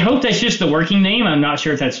 I hope that's just the working name. I'm not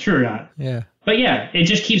sure if that's true or not. Yeah. But yeah, it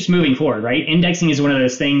just keeps moving forward, right? Indexing is one of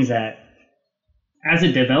those things that as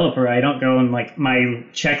a developer, I don't go in like my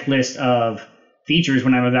checklist of features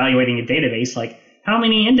when I'm evaluating a database, like how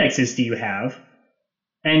many indexes do you have?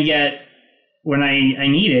 And yet when I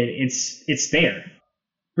need it, it's there.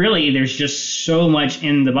 Really, there's just so much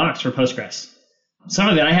in the box for Postgres. Some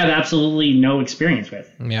of it I have absolutely no experience with.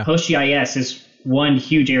 Yeah. PostGIS is one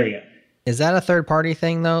huge area. Is that a third-party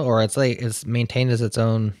thing though, or it's maintained as its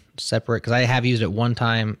own separate? Because I have used it one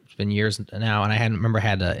time. It's been years now, and I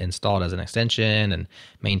had to install it as an extension and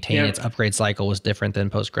maintain its upgrade cycle was different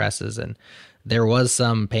than Postgres's, and there was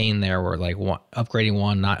some pain there where like upgrading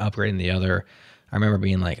one, not upgrading the other. I remember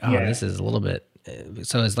being like, oh, this is a little bit.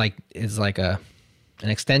 So it's like an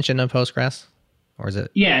extension of Postgres, or is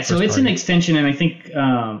it? Yeah, so it's an extension, and I think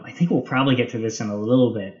we'll probably get to this in a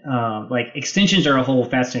little bit. Like extensions are a whole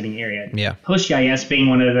fascinating area. Yeah. PostGIS being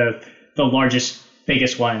one of the largest,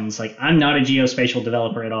 biggest ones. Like I'm not a geospatial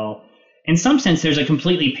developer at all. In some sense, there's a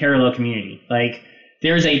completely parallel community. Like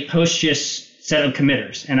there's a PostGIS set of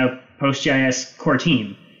committers and a PostGIS core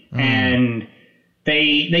team, and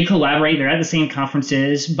they collaborate. They're at the same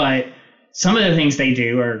conferences, but some of the things they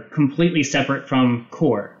do are completely separate from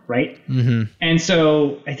core, right? Mm-hmm. And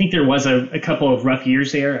so I think there was a couple of rough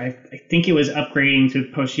years there. I think it was upgrading to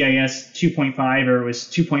PostGIS 2.5, or it was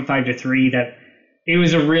 2.5 to 3 that it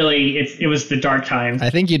was it was the dark time.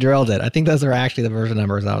 I think you drilled it. I think those are actually the version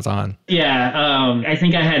numbers I was on. Yeah. I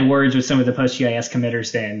think I had words with some of the PostGIS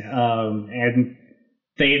committers then. And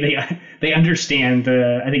they understand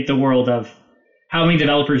the world of how many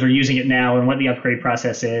developers are using it now and what the upgrade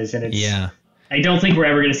process is. And I don't think we're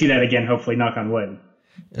ever going to see that again, hopefully, knock on wood.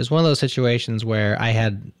 It was one of those situations where I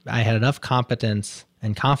had enough competence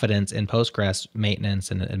and confidence in Postgres maintenance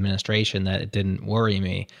and administration that it didn't worry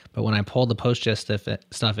me. But when I pulled the PostGIS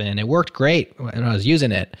stuff in, it worked great when I was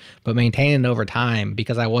using it, but maintaining it over time,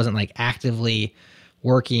 because I wasn't like actively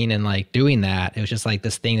working and like doing that, it was just like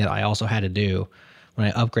this thing that I also had to do. When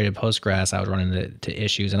I upgraded Postgres, I was running into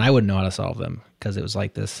issues, and I wouldn't know how to solve them because it was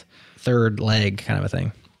like this third leg kind of a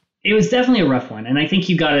thing. It was definitely a rough one. And I think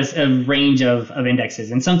you got a range of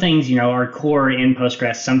indexes. And some things, are core in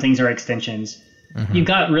Postgres. Some things are extensions. Mm-hmm. You've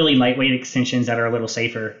got really lightweight extensions that are a little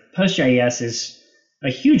safer. PostGIS is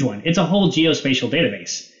a huge one. It's a whole geospatial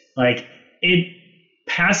database. Like, it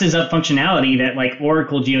passes up functionality that like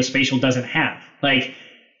Oracle Geospatial doesn't have. Like,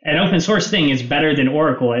 an open source thing is better than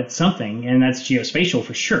Oracle at something, and that's geospatial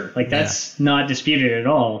for sure. Like, that's not disputed at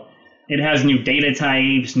all. It has new data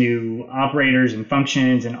types, new operators and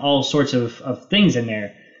functions, and all sorts of things in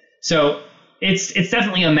there. So it's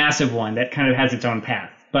definitely a massive one that kind of has its own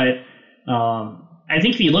path. But I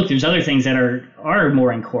think if you look, there's other things that are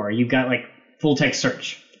more in core. You've got like full text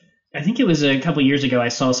search. I think it was a couple of years ago I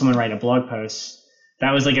saw someone write a blog post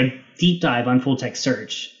that was like a deep dive on full text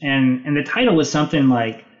search, and the title was something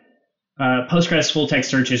like Postgres full text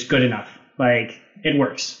search is good enough. Like, it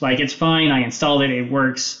works. Like, it's fine. I installed it. It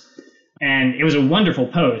works. And it was a wonderful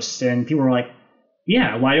post, and people were like,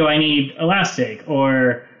 yeah, why do I need Elastic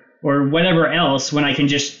or whatever else when I can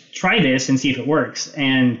just try this and see if it works?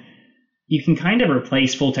 And you can kind of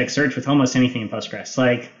replace full text search with almost anything in Postgres.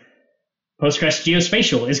 Like, Postgres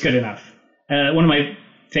Geospatial is good enough. One of my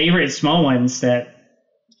favorite small ones that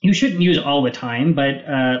you shouldn't use all the time,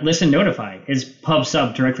 but listen notify is pub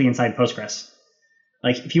sub directly inside Postgres.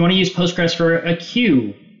 Like, if you want to use Postgres for a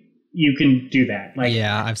queue, you can do that. Like,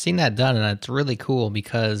 yeah, I've seen that done, and it's really cool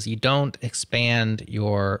because you don't expand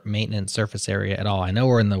your maintenance surface area at all. I know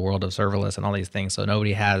we're in the world of serverless and all these things, so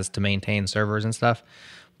nobody has to maintain servers and stuff.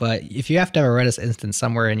 But if you have to have a Redis instance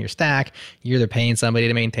somewhere in your stack, you're either paying somebody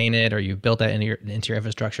to maintain it or you've built that into your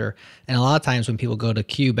infrastructure. And a lot of times when people go to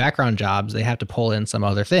queue background jobs, they have to pull in some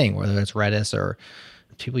other thing, whether it's Redis or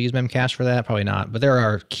people use Memcache for that, probably not. But there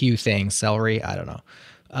are queue things, Celery, I don't know.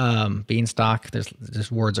 Beanstalk, there's just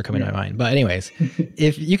words are coming to my mind. But anyways,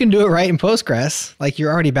 if you can do it right in Postgres, like, you're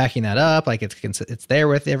already backing that up, like it's there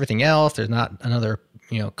with everything else. There's not another,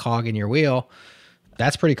 cog in your wheel.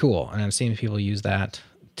 That's pretty cool. And I've seen people use that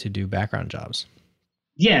to do background jobs.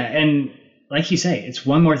 Yeah. And like you say, it's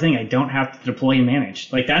one more thing I don't have to deploy and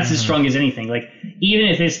manage. Like, that's as strong as anything. Like, even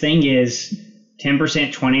if this thing is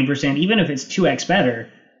 10%, 20%, even if it's 2x better,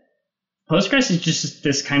 Postgres is just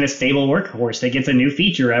this kind of stable workhorse that gets a new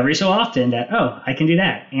feature every so often that, oh, I can do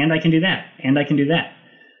that, and I can do that, and I can do that.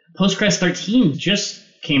 Postgres 13 just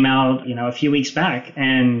came out, a few weeks back,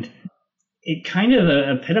 and it kind of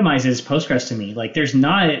epitomizes Postgres to me. Like, there's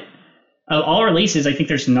not, of all releases, I think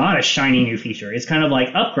there's not a shiny new feature. It's kind of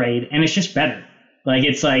like upgrade, and it's just better. Like,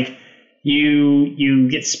 it's like you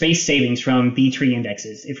get space savings from B-tree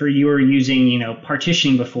indexes. If you were using,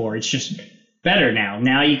 partitioning before, it's just better now.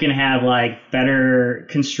 Now you can have like better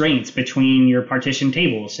constraints between your partition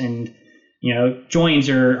tables, and joins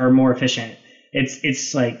are more efficient.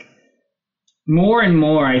 It's like more and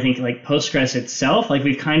more, I think, like Postgres itself, like,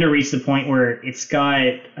 we've kind of reached the point where it's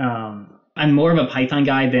got I'm more of a Python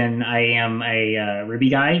guy than I am a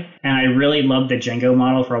Ruby guy, and I really loved the Django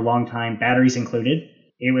model for a long time, batteries included.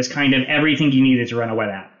 It was kind of everything you needed to run a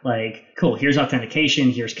web app. Like, cool, here's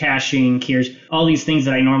authentication, here's caching, here's all these things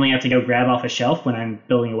that I normally have to go grab off a shelf when I'm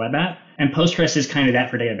building a web app. And Postgres is kind of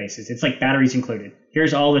that for databases. It's like batteries included.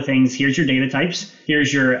 Here's all the things. Here's your data types.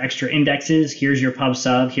 Here's your extra indexes. Here's your pub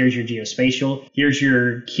sub. Here's your geospatial. Here's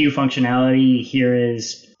your queue functionality. Here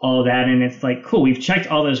is all of that. And it's like, cool, we've checked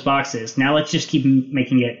all those boxes. Now let's just keep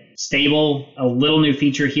making it stable, a little new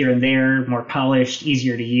feature here and there, more polished,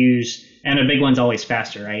 easier to use. And a big one's always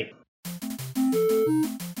faster, right?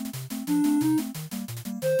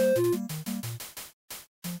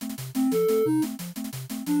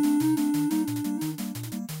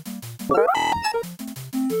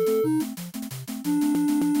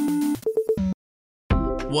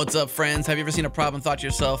 What's up, friends? Have you ever seen a problem and thought to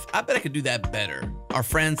yourself, I bet I could do that better? Our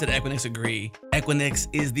friends at Equinix agree. Equinix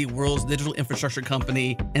is the world's digital infrastructure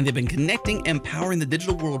company, and they've been connecting and powering the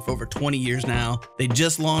digital world for over 20 years now. They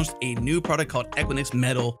just launched a new product called Equinix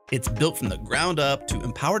Metal. It's built from the ground up to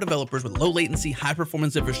empower developers with low latency, high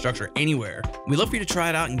performance infrastructure anywhere. We'd love for you to try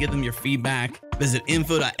it out and give them your feedback. Visit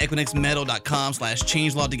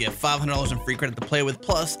info.equinixmetal.com/changelog to get $500 in free credit to play with,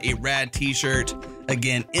 plus a rad t-shirt.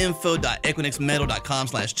 Again,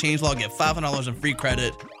 info.equinixmetal.com/changelog, get $500 in free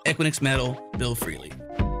credit. Equinix Metal, build freely.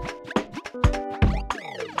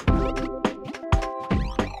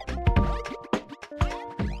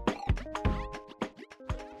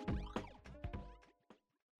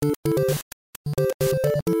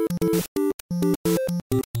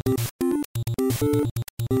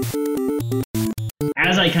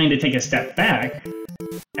 As I kind of take a step back,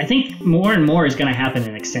 I think more and more is going to happen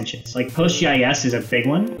in extensions. Like PostGIS is a big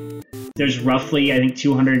one. There's roughly, I think,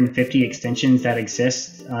 250 extensions that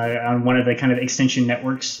exist on one of the kind of extension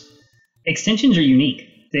networks. Extensions are unique.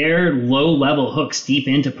 They're low-level hooks deep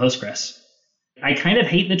into Postgres. I kind of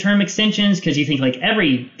hate the term extensions because you think like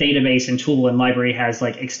every database and tool and library has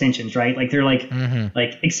like extensions, right? Like they're like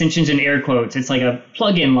like extensions in air quotes. It's like a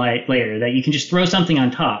plugin layer that you can just throw something on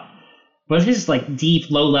top. But this is like deep,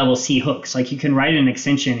 low-level C hooks. Like you can write an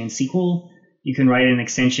extension in SQL. You can write an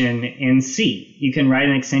extension in C. You can write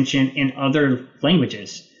an extension in other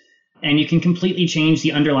languages. And you can completely change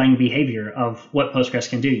the underlying behavior of what Postgres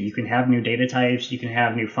can do. You can have new data types. You can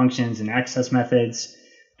have new functions and access methods.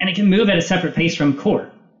 And it can move at a separate pace from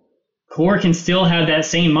core. Core can still have that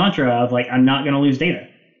same mantra of like, I'm not going to lose data.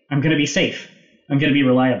 I'm going to be safe. I'm going to be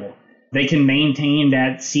reliable. They can maintain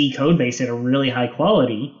that C code base at a really high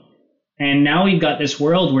quality. And now we've got this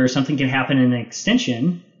world where something can happen in an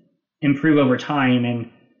extension, improve over time, and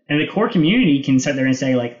the core community can sit there and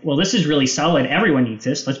say like, well, this is really solid. Everyone needs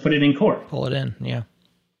this. Let's put it in core. Pull it in. Yeah.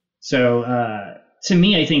 So to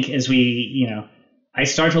me, I think as we, I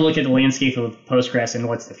start to look at the landscape of Postgres and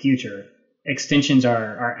what's the future, extensions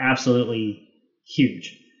are absolutely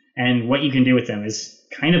huge. And what you can do with them is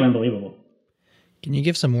kind of unbelievable. Can you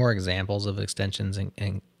give some more examples of extensions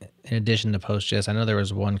in addition to Postgres? I know there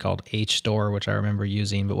was one called HStore, which I remember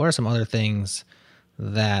using, but what are some other things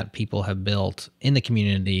that people have built in the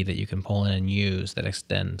community that you can pull in and use that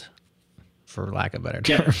extend, for lack of a better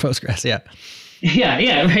term, Postgres? Yeah.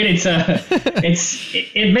 Yeah, right.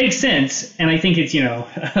 It makes sense, and I think it's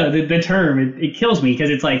the term it kills me because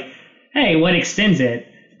it's like, hey, what extends it?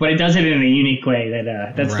 But it does it in a unique way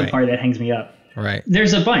that's right. The part that hangs me up. Right.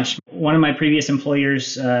 There's a bunch. One of my previous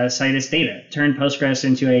employers, Citus Data, turned Postgres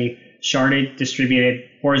into a sharded, distributed,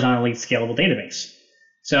 horizontally scalable database.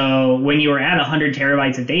 So when you were at 100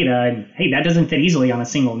 terabytes of data, and hey, that doesn't fit easily on a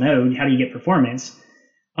single node. How do you get performance?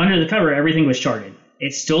 Under the cover, everything was sharded.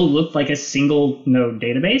 It still looked like a single node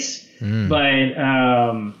database, but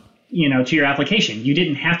to your application, you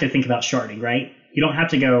didn't have to think about sharding, right? You don't have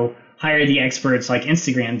to go hire the experts like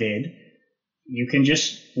Instagram did. You can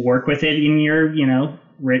just work with it in your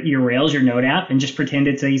Rails, your Node app, and just pretend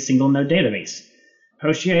it's a single node database.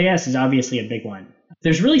 PostGIS is obviously a big one.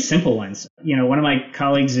 There's really simple ones. One of my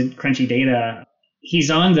colleagues at Crunchy Data, he's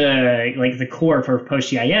on the core for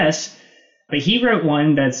PostGIS, but he wrote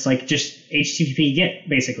one that's like just HTTP GET,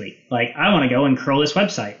 basically. Like, I want to go and curl this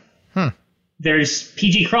website. There's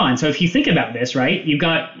pgcron. So if you think about this, right, you've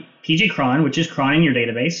got pgcron, which is cronning your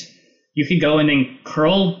database. You could go and then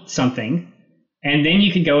curl something, and then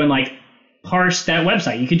you could go and like parse that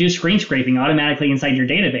website. You could do screen scraping automatically inside your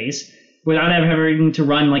database without having to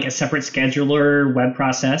run like a separate scheduler web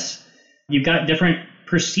process. You've got different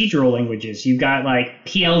procedural languages. You've got like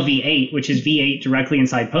PLv8, which is V8 directly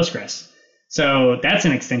inside Postgres. So that's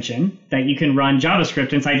an extension that you can run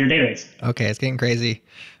JavaScript inside your database. Okay, it's getting crazy.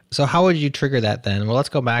 So how would you trigger that then? Well, let's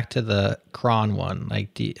go back to the cron one.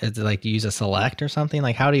 Like, do you use a select or something?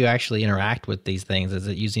 Like, how do you actually interact with these things? Is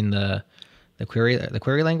it using the query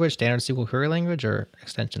language, standard SQL query language, or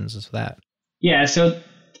extensions of that? Yeah, so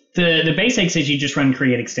the basics is you just run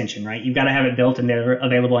create extension, right? You've got to have it built and they're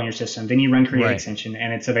available on your system. Then you run create extension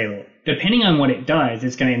and it's available. Depending on what it does,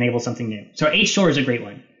 it's going to enable something new. So HStore is a great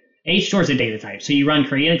one. HStore is a data type. So you run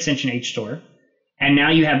create extension HStore, and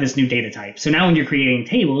now you have this new data type. So now when you're creating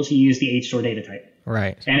tables, you use the HStore data type.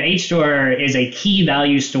 Right. And HStore is a key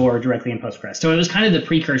value store directly in Postgres. So it was kind of the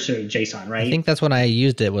precursor to JSON, right? I think that's when I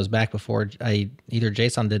used it, was back before either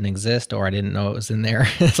JSON didn't exist or I didn't know it was in there.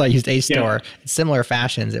 So I used HStore. Yeah. Similar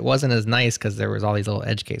fashions. It wasn't as nice because there was all these little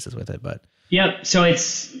edge cases with it, but. Yep. So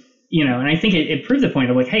it's, and I think it proved the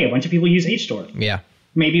point of like, hey, a bunch of people use HStore. Yeah.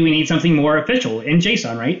 Maybe we need something more official in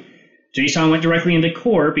JSON, right? JSON went directly into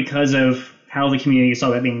core because of how the community saw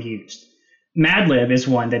that being used. Madlib is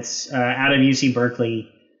one that's out of UC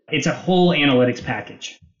Berkeley. It's a whole analytics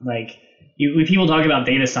package. Like, when people talk about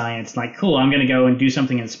data science, like, cool, I'm going to go and do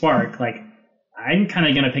something in Spark. Like, I'm kind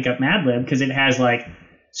of going to pick up Madlib because it has like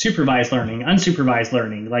supervised learning, unsupervised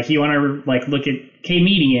learning. Like, you want to like look at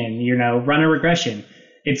k-median, run a regression.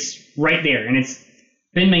 It's right there, and it's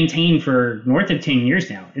been maintained for north of 10 years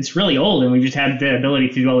now. It's really old, and we've just had the ability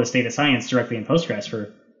to do all this data science directly in Postgres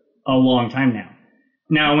for a long time now.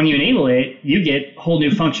 Now, when you enable it, you get whole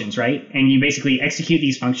new functions, right? And you basically execute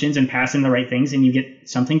these functions and pass in the right things, and you get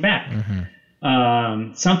something back.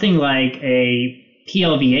 Mm-hmm. Something like a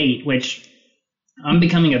PLv8, which I'm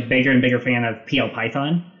becoming a bigger and bigger fan of PL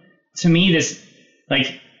Python. To me, this,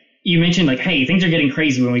 like, you mentioned, like, hey, things are getting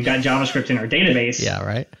crazy when we've got JavaScript in our database. Yeah,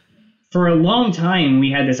 right. For a long time,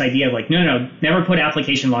 we had this idea of like, no, never put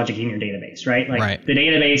application logic in your database, right? Like The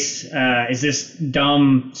database is this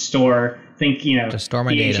dumb store. Think, just store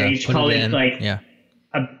my data, call it like a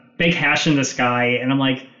big hash in the sky. And I'm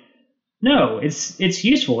like, No, it's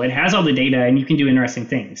useful. It has all the data and you can do interesting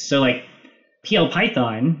things. So like PL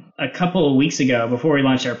Python, a couple of weeks ago before we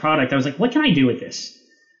launched our product, I was like, what can I do with this?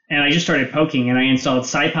 And I just started poking and I installed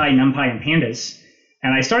SciPy, NumPy, and Pandas.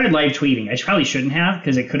 And I started live tweeting. I probably shouldn't have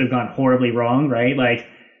because it could have gone horribly wrong, right? Like,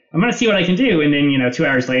 I'm going to see what I can do. And then, 2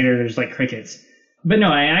 hours later, there's like crickets. But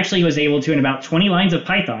no, I actually was able to, in about 20 lines of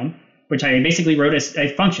Python, which I basically wrote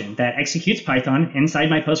a function that executes Python inside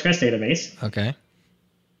my Postgres database. Okay.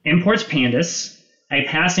 Imports Pandas. I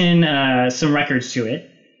pass in some records to it.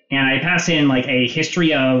 And I pass in like a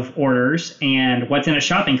history of orders and what's in a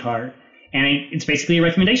shopping cart. And it's basically a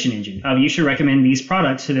recommendation engine of you should recommend these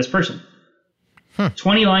products to this person.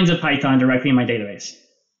 20 lines of Python directly in my database.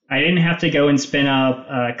 I didn't have to go and spin up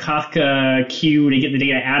a Kafka queue to get the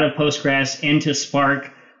data out of Postgres into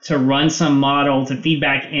Spark to run some model to feed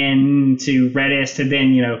back into Redis to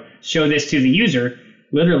then, show this to the user.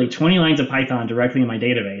 Literally 20 lines of Python directly in my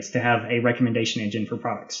database to have a recommendation engine for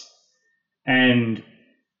products. And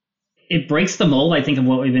it breaks the mold, I think, of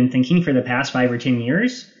what we've been thinking for the past 5 or 10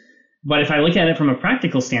 years. But if I look at it from a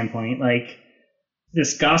practical standpoint, like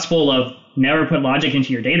this gospel of never put logic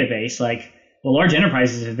into your database, large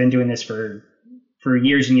enterprises have been doing this for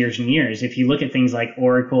years and years and years. If you look at things like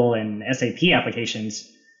Oracle and SAP applications,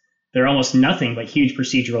 they're almost nothing but huge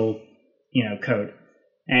procedural, code.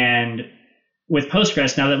 And with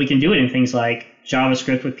Postgres, now that we can do it in things like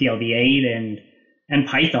JavaScript with PLV8 and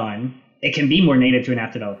Python, it can be more native to an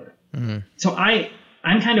app developer. Mm-hmm. So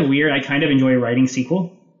I'm kind of weird. I kind of enjoy writing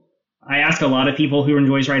SQL. I ask a lot of people who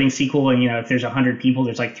enjoys writing SQL, and if there's 100 people,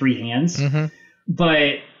 there's like 3 hands. Mm-hmm.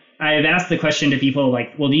 But I've asked the question to people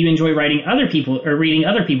like, well, do you enjoy writing other people or reading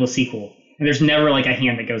other people's SQL? And there's never like a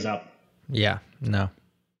hand that goes up. Yeah, no.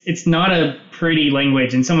 It's not a pretty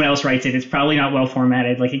language, and someone else writes it. It's probably not well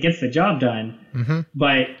formatted. Like, it gets the job done. Mm-hmm.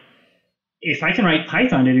 But if I can write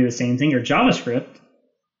Python to do the same thing or JavaScript,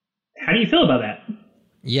 how do you feel about that?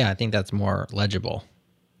 Yeah, I think that's more legible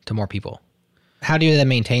to more people. How do you then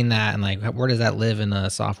maintain that, and like where does that live in a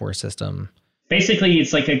software system? Basically,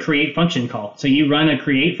 it's like a create function call. So you run a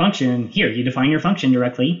create function here. You define your function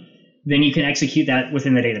directly. Then you can execute that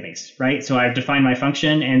within the database, right? So I've defined my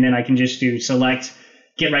function, and then I can just do select,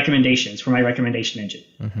 get recommendations for my recommendation engine.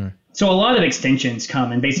 Mm-hmm. So a lot of extensions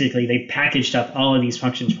come, and basically they packaged up all of these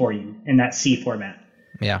functions for you in that C format.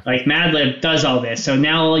 Yeah. Like Madlib does all this. So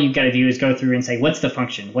now all you've got to do is go through and say, what's the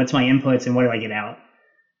function? What's my inputs, and what do I get out?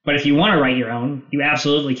 But if you want to write your own, you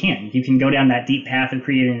absolutely can. You can go down that deep path of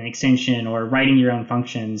creating an extension or writing your own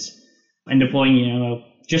functions and deploying,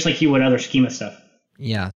 just like you would other schema stuff.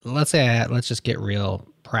 Yeah. Let's just get real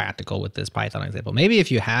practical with this Python example. Maybe if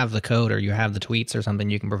you have the code or you have the tweets or something,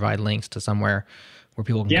 you can provide links to somewhere where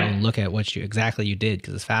people can go and look at what you did,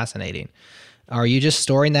 because it's fascinating. Are you just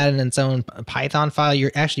storing that in its own Python file? You're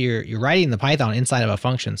writing the Python inside of a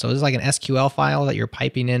function. So it's like an SQL file that you're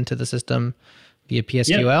piping into the system via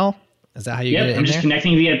PSQL? Yep. Is that how you get it in I'm just there?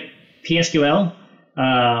 Connecting via PSQL.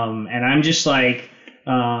 And I'm just like,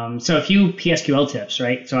 so a few PSQL tips,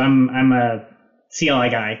 right? So I'm a CLI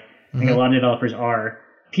guy. I think a lot of developers are.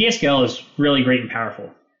 PSQL is really great and powerful.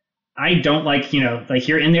 I don't like, like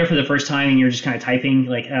you're in there for the first time and you're just kind of typing.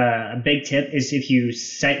 Like a big tip is if you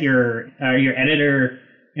set your editor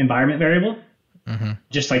environment variable,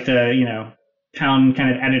 just like the, pound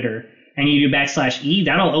kind of editor, and you do \E,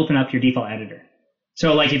 that'll open up your default editor.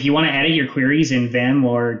 So like if you want to edit your queries in Vim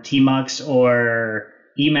or Tmux or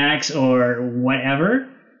Emacs or whatever,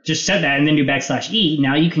 just set that and then do \E.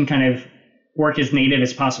 Now you can kind of work as native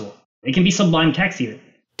as possible. It can be Sublime Text even.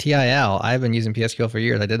 TIL. I've been using PSQL for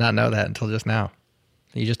years. I did not know that until just now.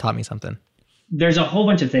 You just taught me something. There's a whole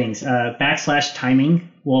bunch of things. \timing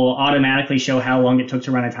will automatically show how long it took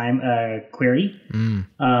to run a query.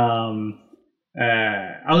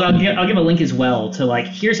 I'll give a link as well to like,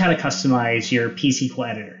 here's how to customize your psql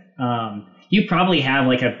editor. You probably have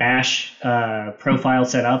like a bash profile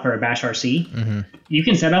set up or a bash RC. You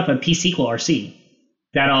can set up a psql RC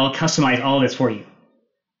that'll customize all of this for you.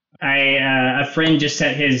 A friend just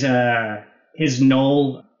set his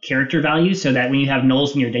null character value so that when you have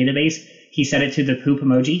nulls in your database, he set it to the poop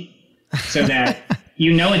emoji so that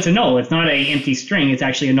it's a null. It's not an empty string. It's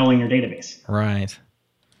actually a null in your database. Right.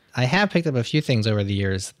 I have picked up a few things over the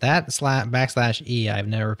years. That \E I've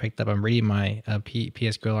never picked up. I'm reading my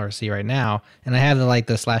PSQL RC right now, and I have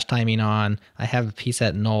the slash timing on. I have a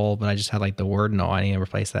pset null, but I just had like the word null. I need to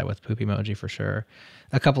replace that with poop emoji for sure.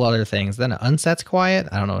 A couple other things. Then it unsets quiet.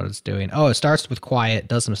 I don't know what it's doing. Oh, it starts with quiet,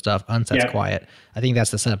 does some stuff, unsets quiet. I think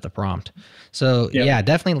that's to set up the prompt. So yeah,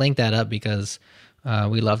 definitely link that up because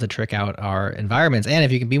we love to trick out our environments. And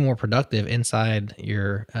if you can be more productive inside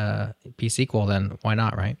your pSQL, then why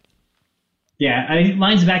not, right? Yeah,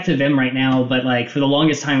 mine's back to Vim right now, but like for the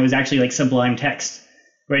longest time, it was actually like Sublime Text,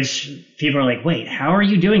 which people are like, wait, how are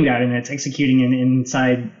you doing that? And it's executing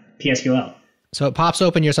inside PSQL. So it pops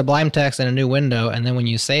open your Sublime Text in a new window, and then when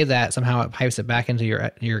you save that, somehow it pipes it back into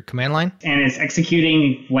your command line? And it's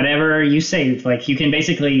executing whatever you saved. Like you can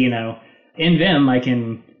basically, in Vim, I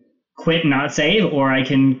can quit and not save, or I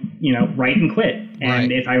can, write and quit.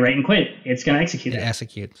 And if I write and quit, it's going to execute it. It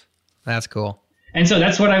executes. That's cool. And so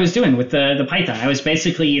that's what I was doing with the Python. I was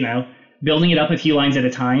basically, building it up a few lines at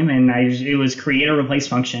a time, and it was create or replace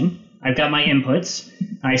function. I've got my inputs.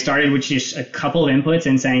 I started with just a couple of inputs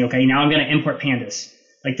and saying, okay, now I'm going to import pandas.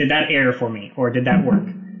 Like, did that error for me, or did that work?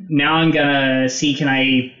 Now I'm going to see, can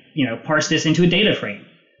I, parse this into a data frame?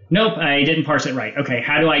 Nope, I didn't parse it right. Okay,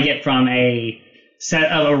 how do I get from a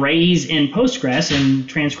set of arrays in Postgres and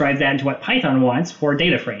transcribe that into what Python wants for a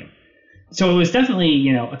data frame? So it was definitely,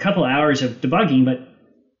 a couple hours of debugging, but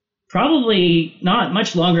probably not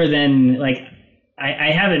much longer than, like,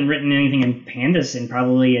 I haven't written anything in Pandas in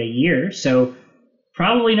probably a year, so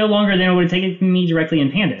probably no longer than it would have taken me directly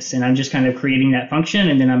in Pandas. And I'm just kind of creating that function,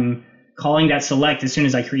 and then I'm calling that select as soon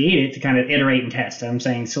as I create it to kind of iterate and test. I'm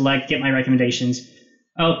saying select, get my recommendations,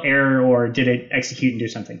 oh, error, or did it execute and do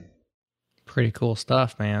something? Pretty cool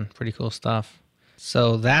stuff, man. Pretty cool stuff.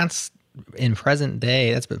 So that's in present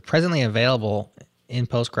day, that's presently available in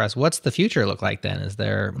Postgres. What's the future look like then? Is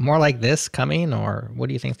there more like this coming, or what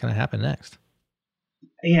do you think is going to happen next?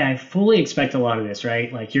 Yeah, I fully expect a lot of this,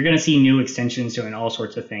 right? Like you're going to see new extensions doing all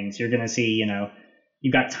sorts of things. You're going to see,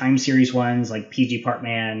 you've got time series ones like PG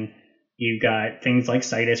Partman. You've got things like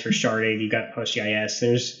Citus for sharding. You've got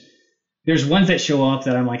PostGIS. There's ones that show up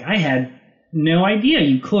that I'm like, I had no idea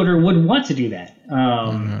you could or would want to do that.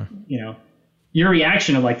 Your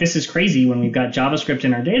reaction of like, this is crazy when we've got JavaScript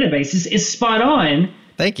in our database is spot on.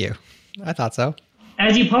 Thank you. I thought so.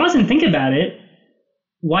 As you pause and think about it,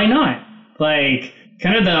 why not? Like,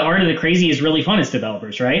 kind of the art of the crazy is really fun as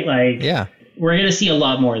developers, right? Like, yeah, we're going to see a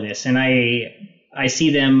lot more of this. And I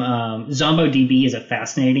see them, ZomboDB is a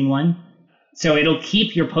fascinating one. So it'll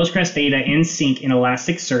keep your Postgres data in sync in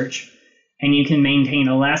Elasticsearch, and you can maintain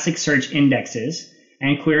Elasticsearch indexes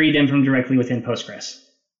and query them from directly within Postgres.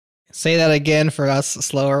 Say that again for us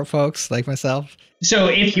slower folks like myself. So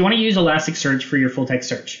if you want to use Elasticsearch for your full text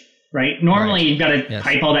search, right? Normally you've got to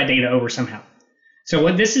pipe all that data over somehow. So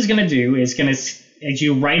what this is going to do is as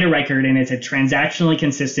you write a record and it's a transactionally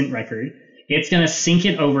consistent record, it's going to sync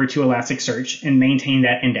it over to Elasticsearch and maintain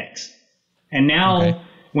that index. And now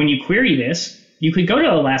when you query this, you could go to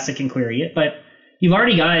Elastic and query it, but you've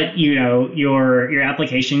already got, your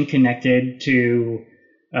application connected to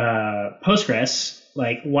Postgres.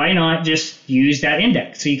 Like, why not just use that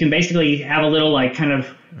index? So you can basically have a little like kind of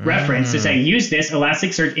reference to say, use this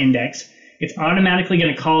Elasticsearch index. It's automatically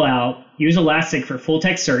going to call out, use Elastic for full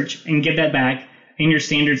text search, and get that back in your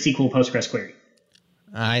standard SQL Postgres query.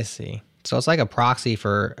 I see. So it's like a proxy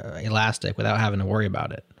for Elastic without having to worry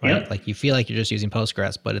about it, right? Yep. Like you feel like you're just using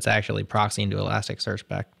Postgres, but it's actually proxying to Elasticsearch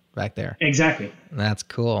back there. Exactly. That's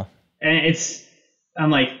cool. And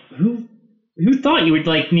I'm like, who thought you would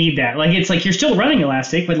like need that? Like, it's like you're still running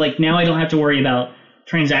Elastic, but like now I don't have to worry about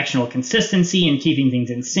transactional consistency and keeping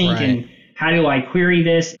things in sync. Right. And how do I query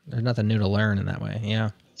this? There's nothing new to learn in that way. Yeah.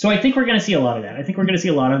 So I think we're going to see a lot of that. I think we're going to see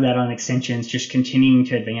a lot of that on extensions just continuing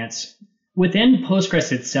to advance. Within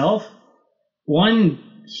Postgres itself,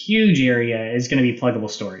 one huge area is going to be pluggable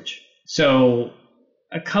storage. So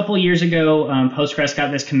a couple years ago, Postgres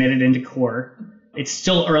got this committed into core. It's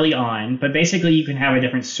still early on, but basically you can have a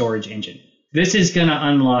different storage engine. This is going to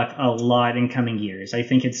unlock a lot in coming years. I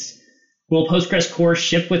think will Postgres core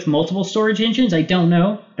ship with multiple storage engines? I don't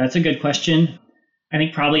know. That's a good question. I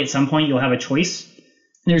think probably at some point you'll have a choice.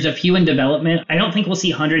 There's a few in development. I don't think we'll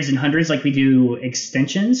see hundreds and hundreds like we do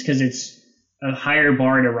extensions because it's a higher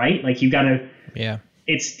bar to write. Like you've got to,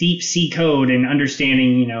 it's deep C code and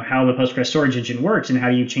understanding, how the Postgres storage engine works and how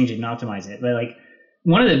you change it and optimize it. But like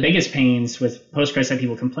one of the biggest pains with Postgres that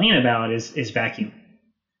people complain about is vacuum.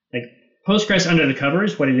 Like Postgres under the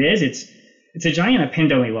covers, what it is, it's a giant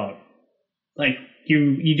append-only log. Like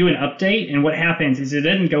you do an update, and what happens is it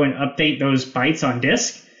doesn't go and update those bytes on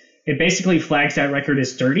disk. It basically flags that record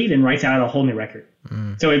as dirtied and writes out a whole new record.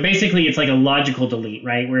 So it's like a logical delete,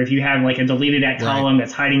 right? Where if you have like a deleted at column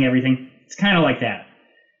that's hiding everything, it's kind of like that.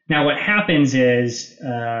 Now what happens is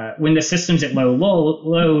when the system's at low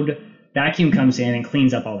load, vacuum comes in and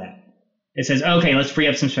cleans up all that. It says, okay, let's free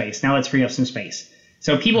up some space. Now let's free up some space.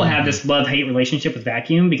 So people have this love-hate relationship with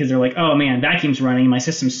vacuum because they're like, oh man, vacuum's running, my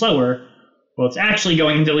system's slower. Well, it's actually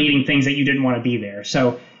going and deleting things that you didn't want to be there.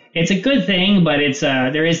 So it's a good thing, but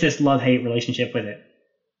there is this love-hate relationship with it.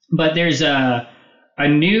 But there's a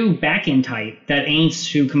new backend type that aims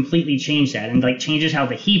to completely change that and like changes how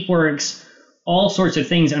the heap works, all sorts of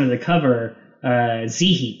things under the cover.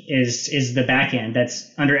 Zheap is the backend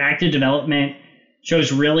that's under active development,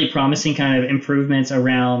 shows really promising kind of improvements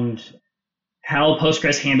around how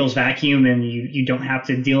Postgres handles vacuum, and you don't have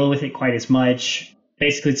to deal with it quite as much.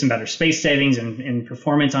 Basically, some better space savings and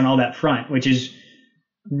performance on all that front, which is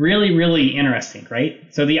really, really interesting, right?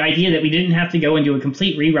 So the idea that we didn't have to go and do a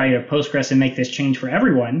complete rewrite of Postgres and make this change for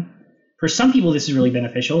everyone, for some people, this is really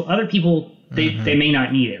beneficial. Other people, they may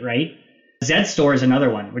not need it, right? ZStore is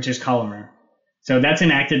another one, which is columnar. So that's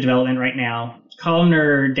in active development right now.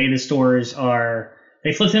 Columnar data stores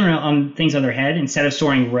they flip them on things on their head. Instead of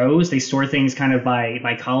storing rows, they store things kind of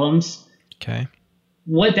by columns. Okay.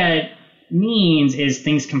 What that means is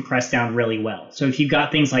things compress down really well. So if you've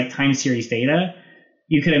got things like time series data,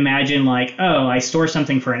 you could imagine like, oh, I store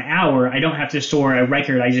something for an hour. I don't have to store a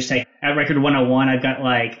record. I just say at record 101, I've got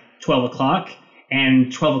like 12 o'clock,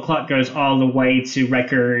 and 12 o'clock goes all the way to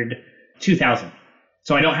record 2000.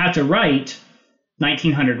 So I don't have to write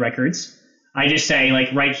 1900 records. I just say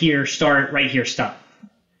like right here, start, right here, stop.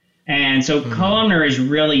 And so columnar is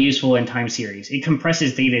really useful in time series. It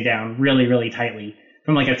compresses data down really, really tightly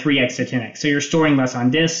from like a 3x to 10x. So you're storing less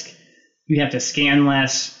on disk. You have to scan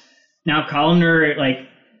less. Now columnar, like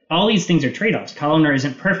all these things are trade-offs. Columnar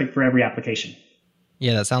isn't perfect for every application.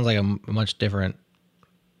 Yeah, that sounds like a much different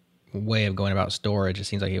way of going about storage. It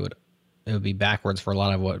seems like it would be backwards for a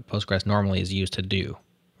lot of what Postgres normally is used to do,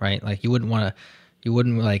 right? Like you wouldn't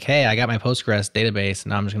like, hey, I got my Postgres database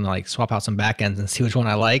and I'm just going to like swap out some backends and see which one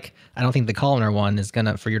I like. I don't think the columnar one is going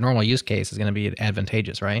to, for your normal use case, is going to be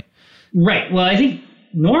advantageous, right? Right. Well, I think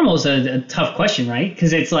normal is a tough question, right?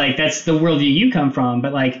 Because it's like, that's the worldview you come from.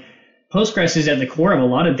 But like Postgres is at the core of a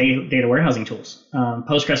lot of data warehousing tools.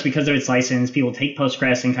 Postgres, because of its license, people take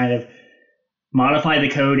Postgres and kind of modify the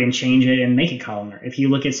code and change it and make it columnar. If you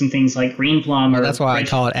look at some things like Greenplum, well, that's why I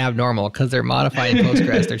call it abnormal, because they're modifying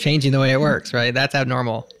Postgres. They're changing the way it works, right? That's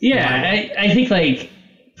abnormal. Yeah, I think like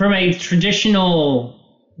from a traditional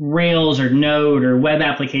Rails or Node or web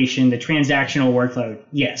application, the transactional workload,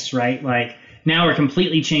 yes, right? Like now we're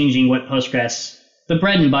completely changing what Postgres, the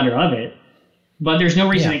bread and butter of it, but there's no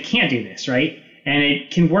reason it can't do this, right? And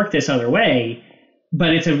it can work this other way.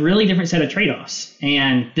 But it's a really different set of trade-offs,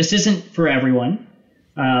 and this isn't for everyone.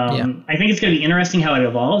 I think it's going to be interesting how it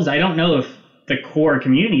evolves. I don't know if the core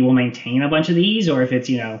community will maintain a bunch of these, or if it's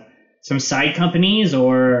some side companies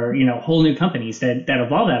or whole new companies that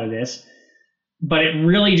evolve out of this. But it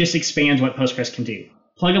really just expands what Postgres can do.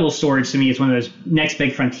 Pluggable storage to me is one of those next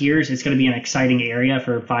big frontiers. It's going to be an exciting area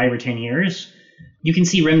for 5 or 10 years. You can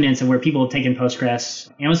see remnants of where people have taken Postgres.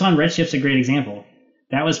 Amazon Redship's a great example.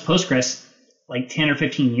 That was Postgres like 10 or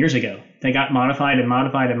 15 years ago. They got modified and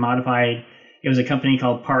modified and modified. It was a company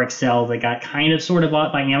called ParExcel that got kind of sort of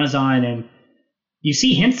bought by Amazon, and you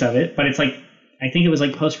see hints of it, but it's like, I think it was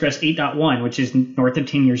like Postgres 8.1, which is north of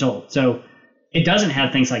 10 years old. So it doesn't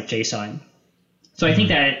have things like JSON. So I think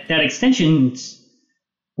that extensions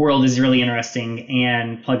world is really interesting,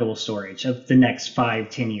 and pluggable storage of the next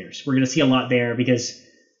 5-10 years. We're going to see a lot there because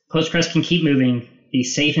Postgres can keep moving, be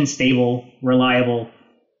safe and stable, reliable,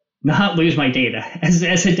 not lose my data. As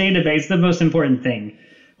a database, the most important thing.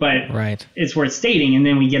 But It's worth stating. And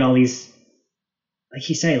then we get all these, like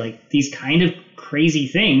you say, like these kind of crazy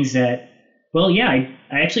things that, well, yeah, I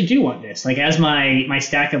actually do want this. Like as my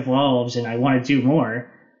stack evolves and I want to do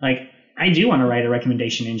more, like I do want to write a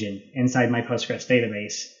recommendation engine inside my Postgres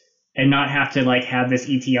database and not have to like have this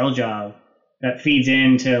ETL job that feeds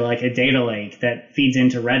into like a data lake, that feeds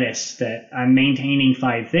into Redis, that I'm maintaining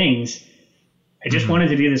 5 things. I just wanted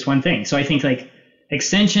to do this one thing. So I think like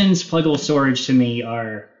extensions, pluggable storage to me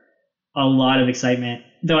are a lot of excitement,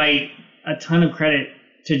 though a ton of credit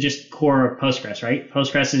to just core Postgres, right?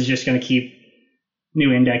 Postgres is just going to keep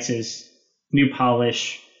new indexes, new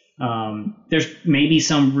polish. There's maybe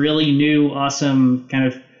some really new, awesome kind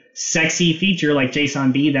of sexy feature like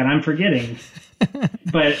JSONB that I'm forgetting.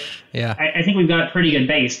 But I think we've got a pretty good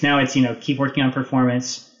base. Now it's, keep working on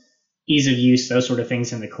performance, ease of use, those sort of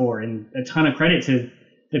things in the core. And a ton of credit to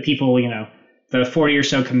the people, the 40 or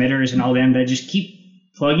so committers and all them that just keep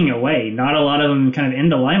plugging away. Not a lot of them kind of in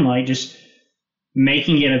the limelight, just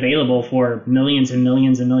making it available for millions and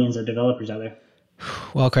millions and millions of developers out there.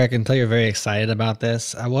 Well, Craig, I can tell you're very excited about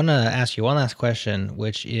this. I want to ask you one last question,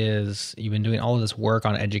 which is you've been doing all of this work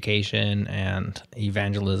on education and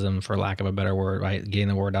evangelism, for lack of a better word, right? Getting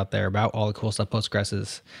the word out there about all the cool stuff Postgres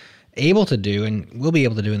is able to do and will be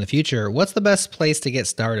able to do in the future. What's the best place to get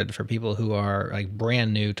started for people who are like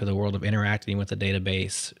brand new to the world of interacting with the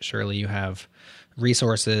database? Surely you have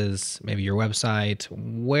resources, maybe your website,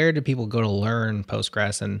 where do people go to learn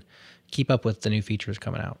Postgres and keep up with the new features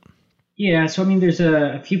coming out? Yeah, so I mean, there's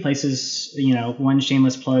a few places, one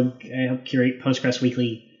shameless plug, I help curate Postgres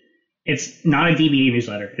Weekly. It's not a DBA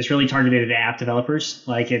newsletter. It's really targeted at app developers.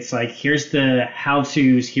 It's like, here's the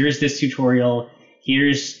how-tos, here's this tutorial,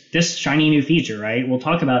 here's this shiny new feature, right? We'll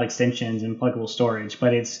talk about extensions and pluggable storage,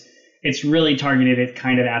 but it's really targeted at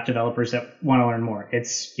kind of app developers that want to learn more.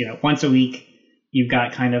 It's, once a week, you've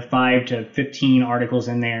got kind of 5 to 15 articles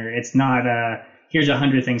in there. It's not here's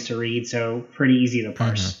 100 things to read, so pretty easy to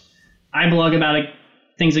parse. Mm-hmm. I blog about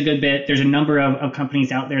things a good bit. There's a number of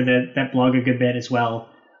companies out there that blog a good bit as well.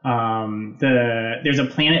 There's a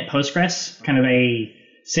Planet Postgres, kind of a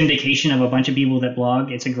syndication of a bunch of people that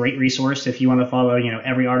blog. It's a great resource if you want to follow,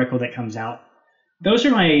 every article that comes out. Those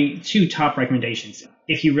are my 2 top recommendations.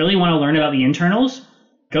 If you really want to learn about the internals,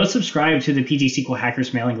 go subscribe to the PGSQL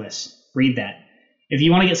Hackers mailing list. Read that. If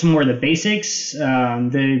you want to get some more of the basics,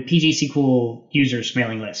 the PGSQL users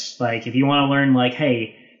mailing list. If you want to learn,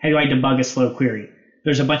 hey, how do I debug a slow query?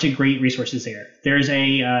 There's a bunch of great resources there. There's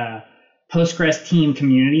a Postgres team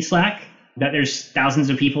community Slack that there's thousands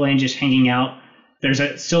of people in just hanging out. There's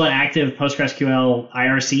still an active PostgreSQL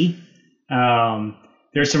IRC.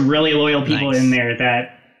 There's some really loyal people in there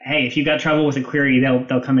that, hey, if you've got trouble with a query,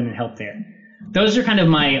 they'll come in and help there. Those are kind of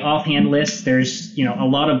my offhand lists. There's a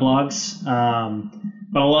lot of blogs,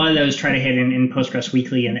 but a lot of those try to hit in Postgres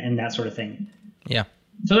Weekly and that sort of thing. Yeah.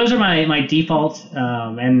 So those are my default,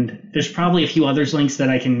 and there's probably a few others links that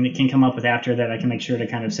I can come up with after that I can make sure to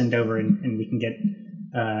kind of send over and we can get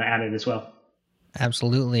added as well.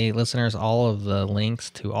 Absolutely. Listeners, all of the links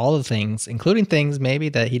to all the things, including things maybe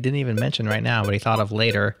that he didn't even mention right now, but he thought of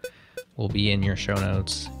later, will be in your show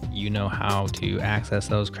notes. You know how to access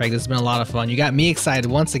those. Craig, this has been a lot of fun. You got me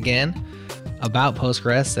excited once again about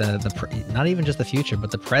Postgres, not even just the future,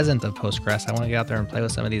 but the present of Postgres. I want to get out there and play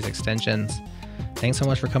with some of these extensions. Thanks so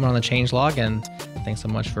much for coming on the Changelog, and thanks so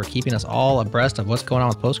much for keeping us all abreast of what's going on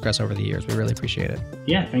with Postgres over the years. We really appreciate it.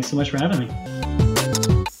 Yeah, thanks so much for having me.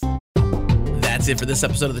 That's it for this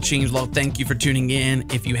episode of the Changelog. Thank you for tuning in.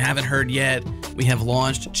 If you haven't heard yet, we have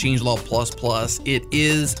launched Changelog Plus. It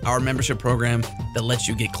is our membership program that lets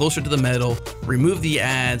you get closer to the metal, remove the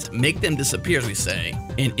ads, make them disappear, as we say,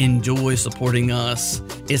 and enjoy supporting us.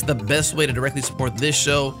 It's the best way to directly support this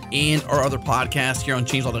show and our other podcasts here on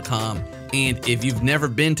Changelog.com. And if you've never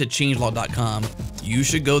been to Changelog.com, you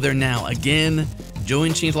should go there now. Again,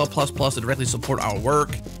 join Changelog Plus to directly support our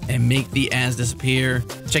work and make the ads disappear.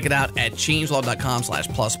 Check it out at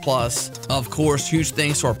changelog.com/plus. Of course, huge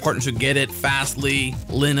thanks to our partners who get it, Fastly,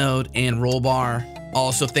 Linode, and Rollbar.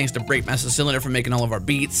 Also, thanks to Breakmaster Cylinder for making all of our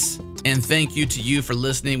beats. And thank you to you for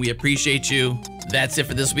listening. We appreciate you. That's it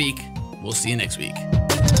for this week. We'll see you next week.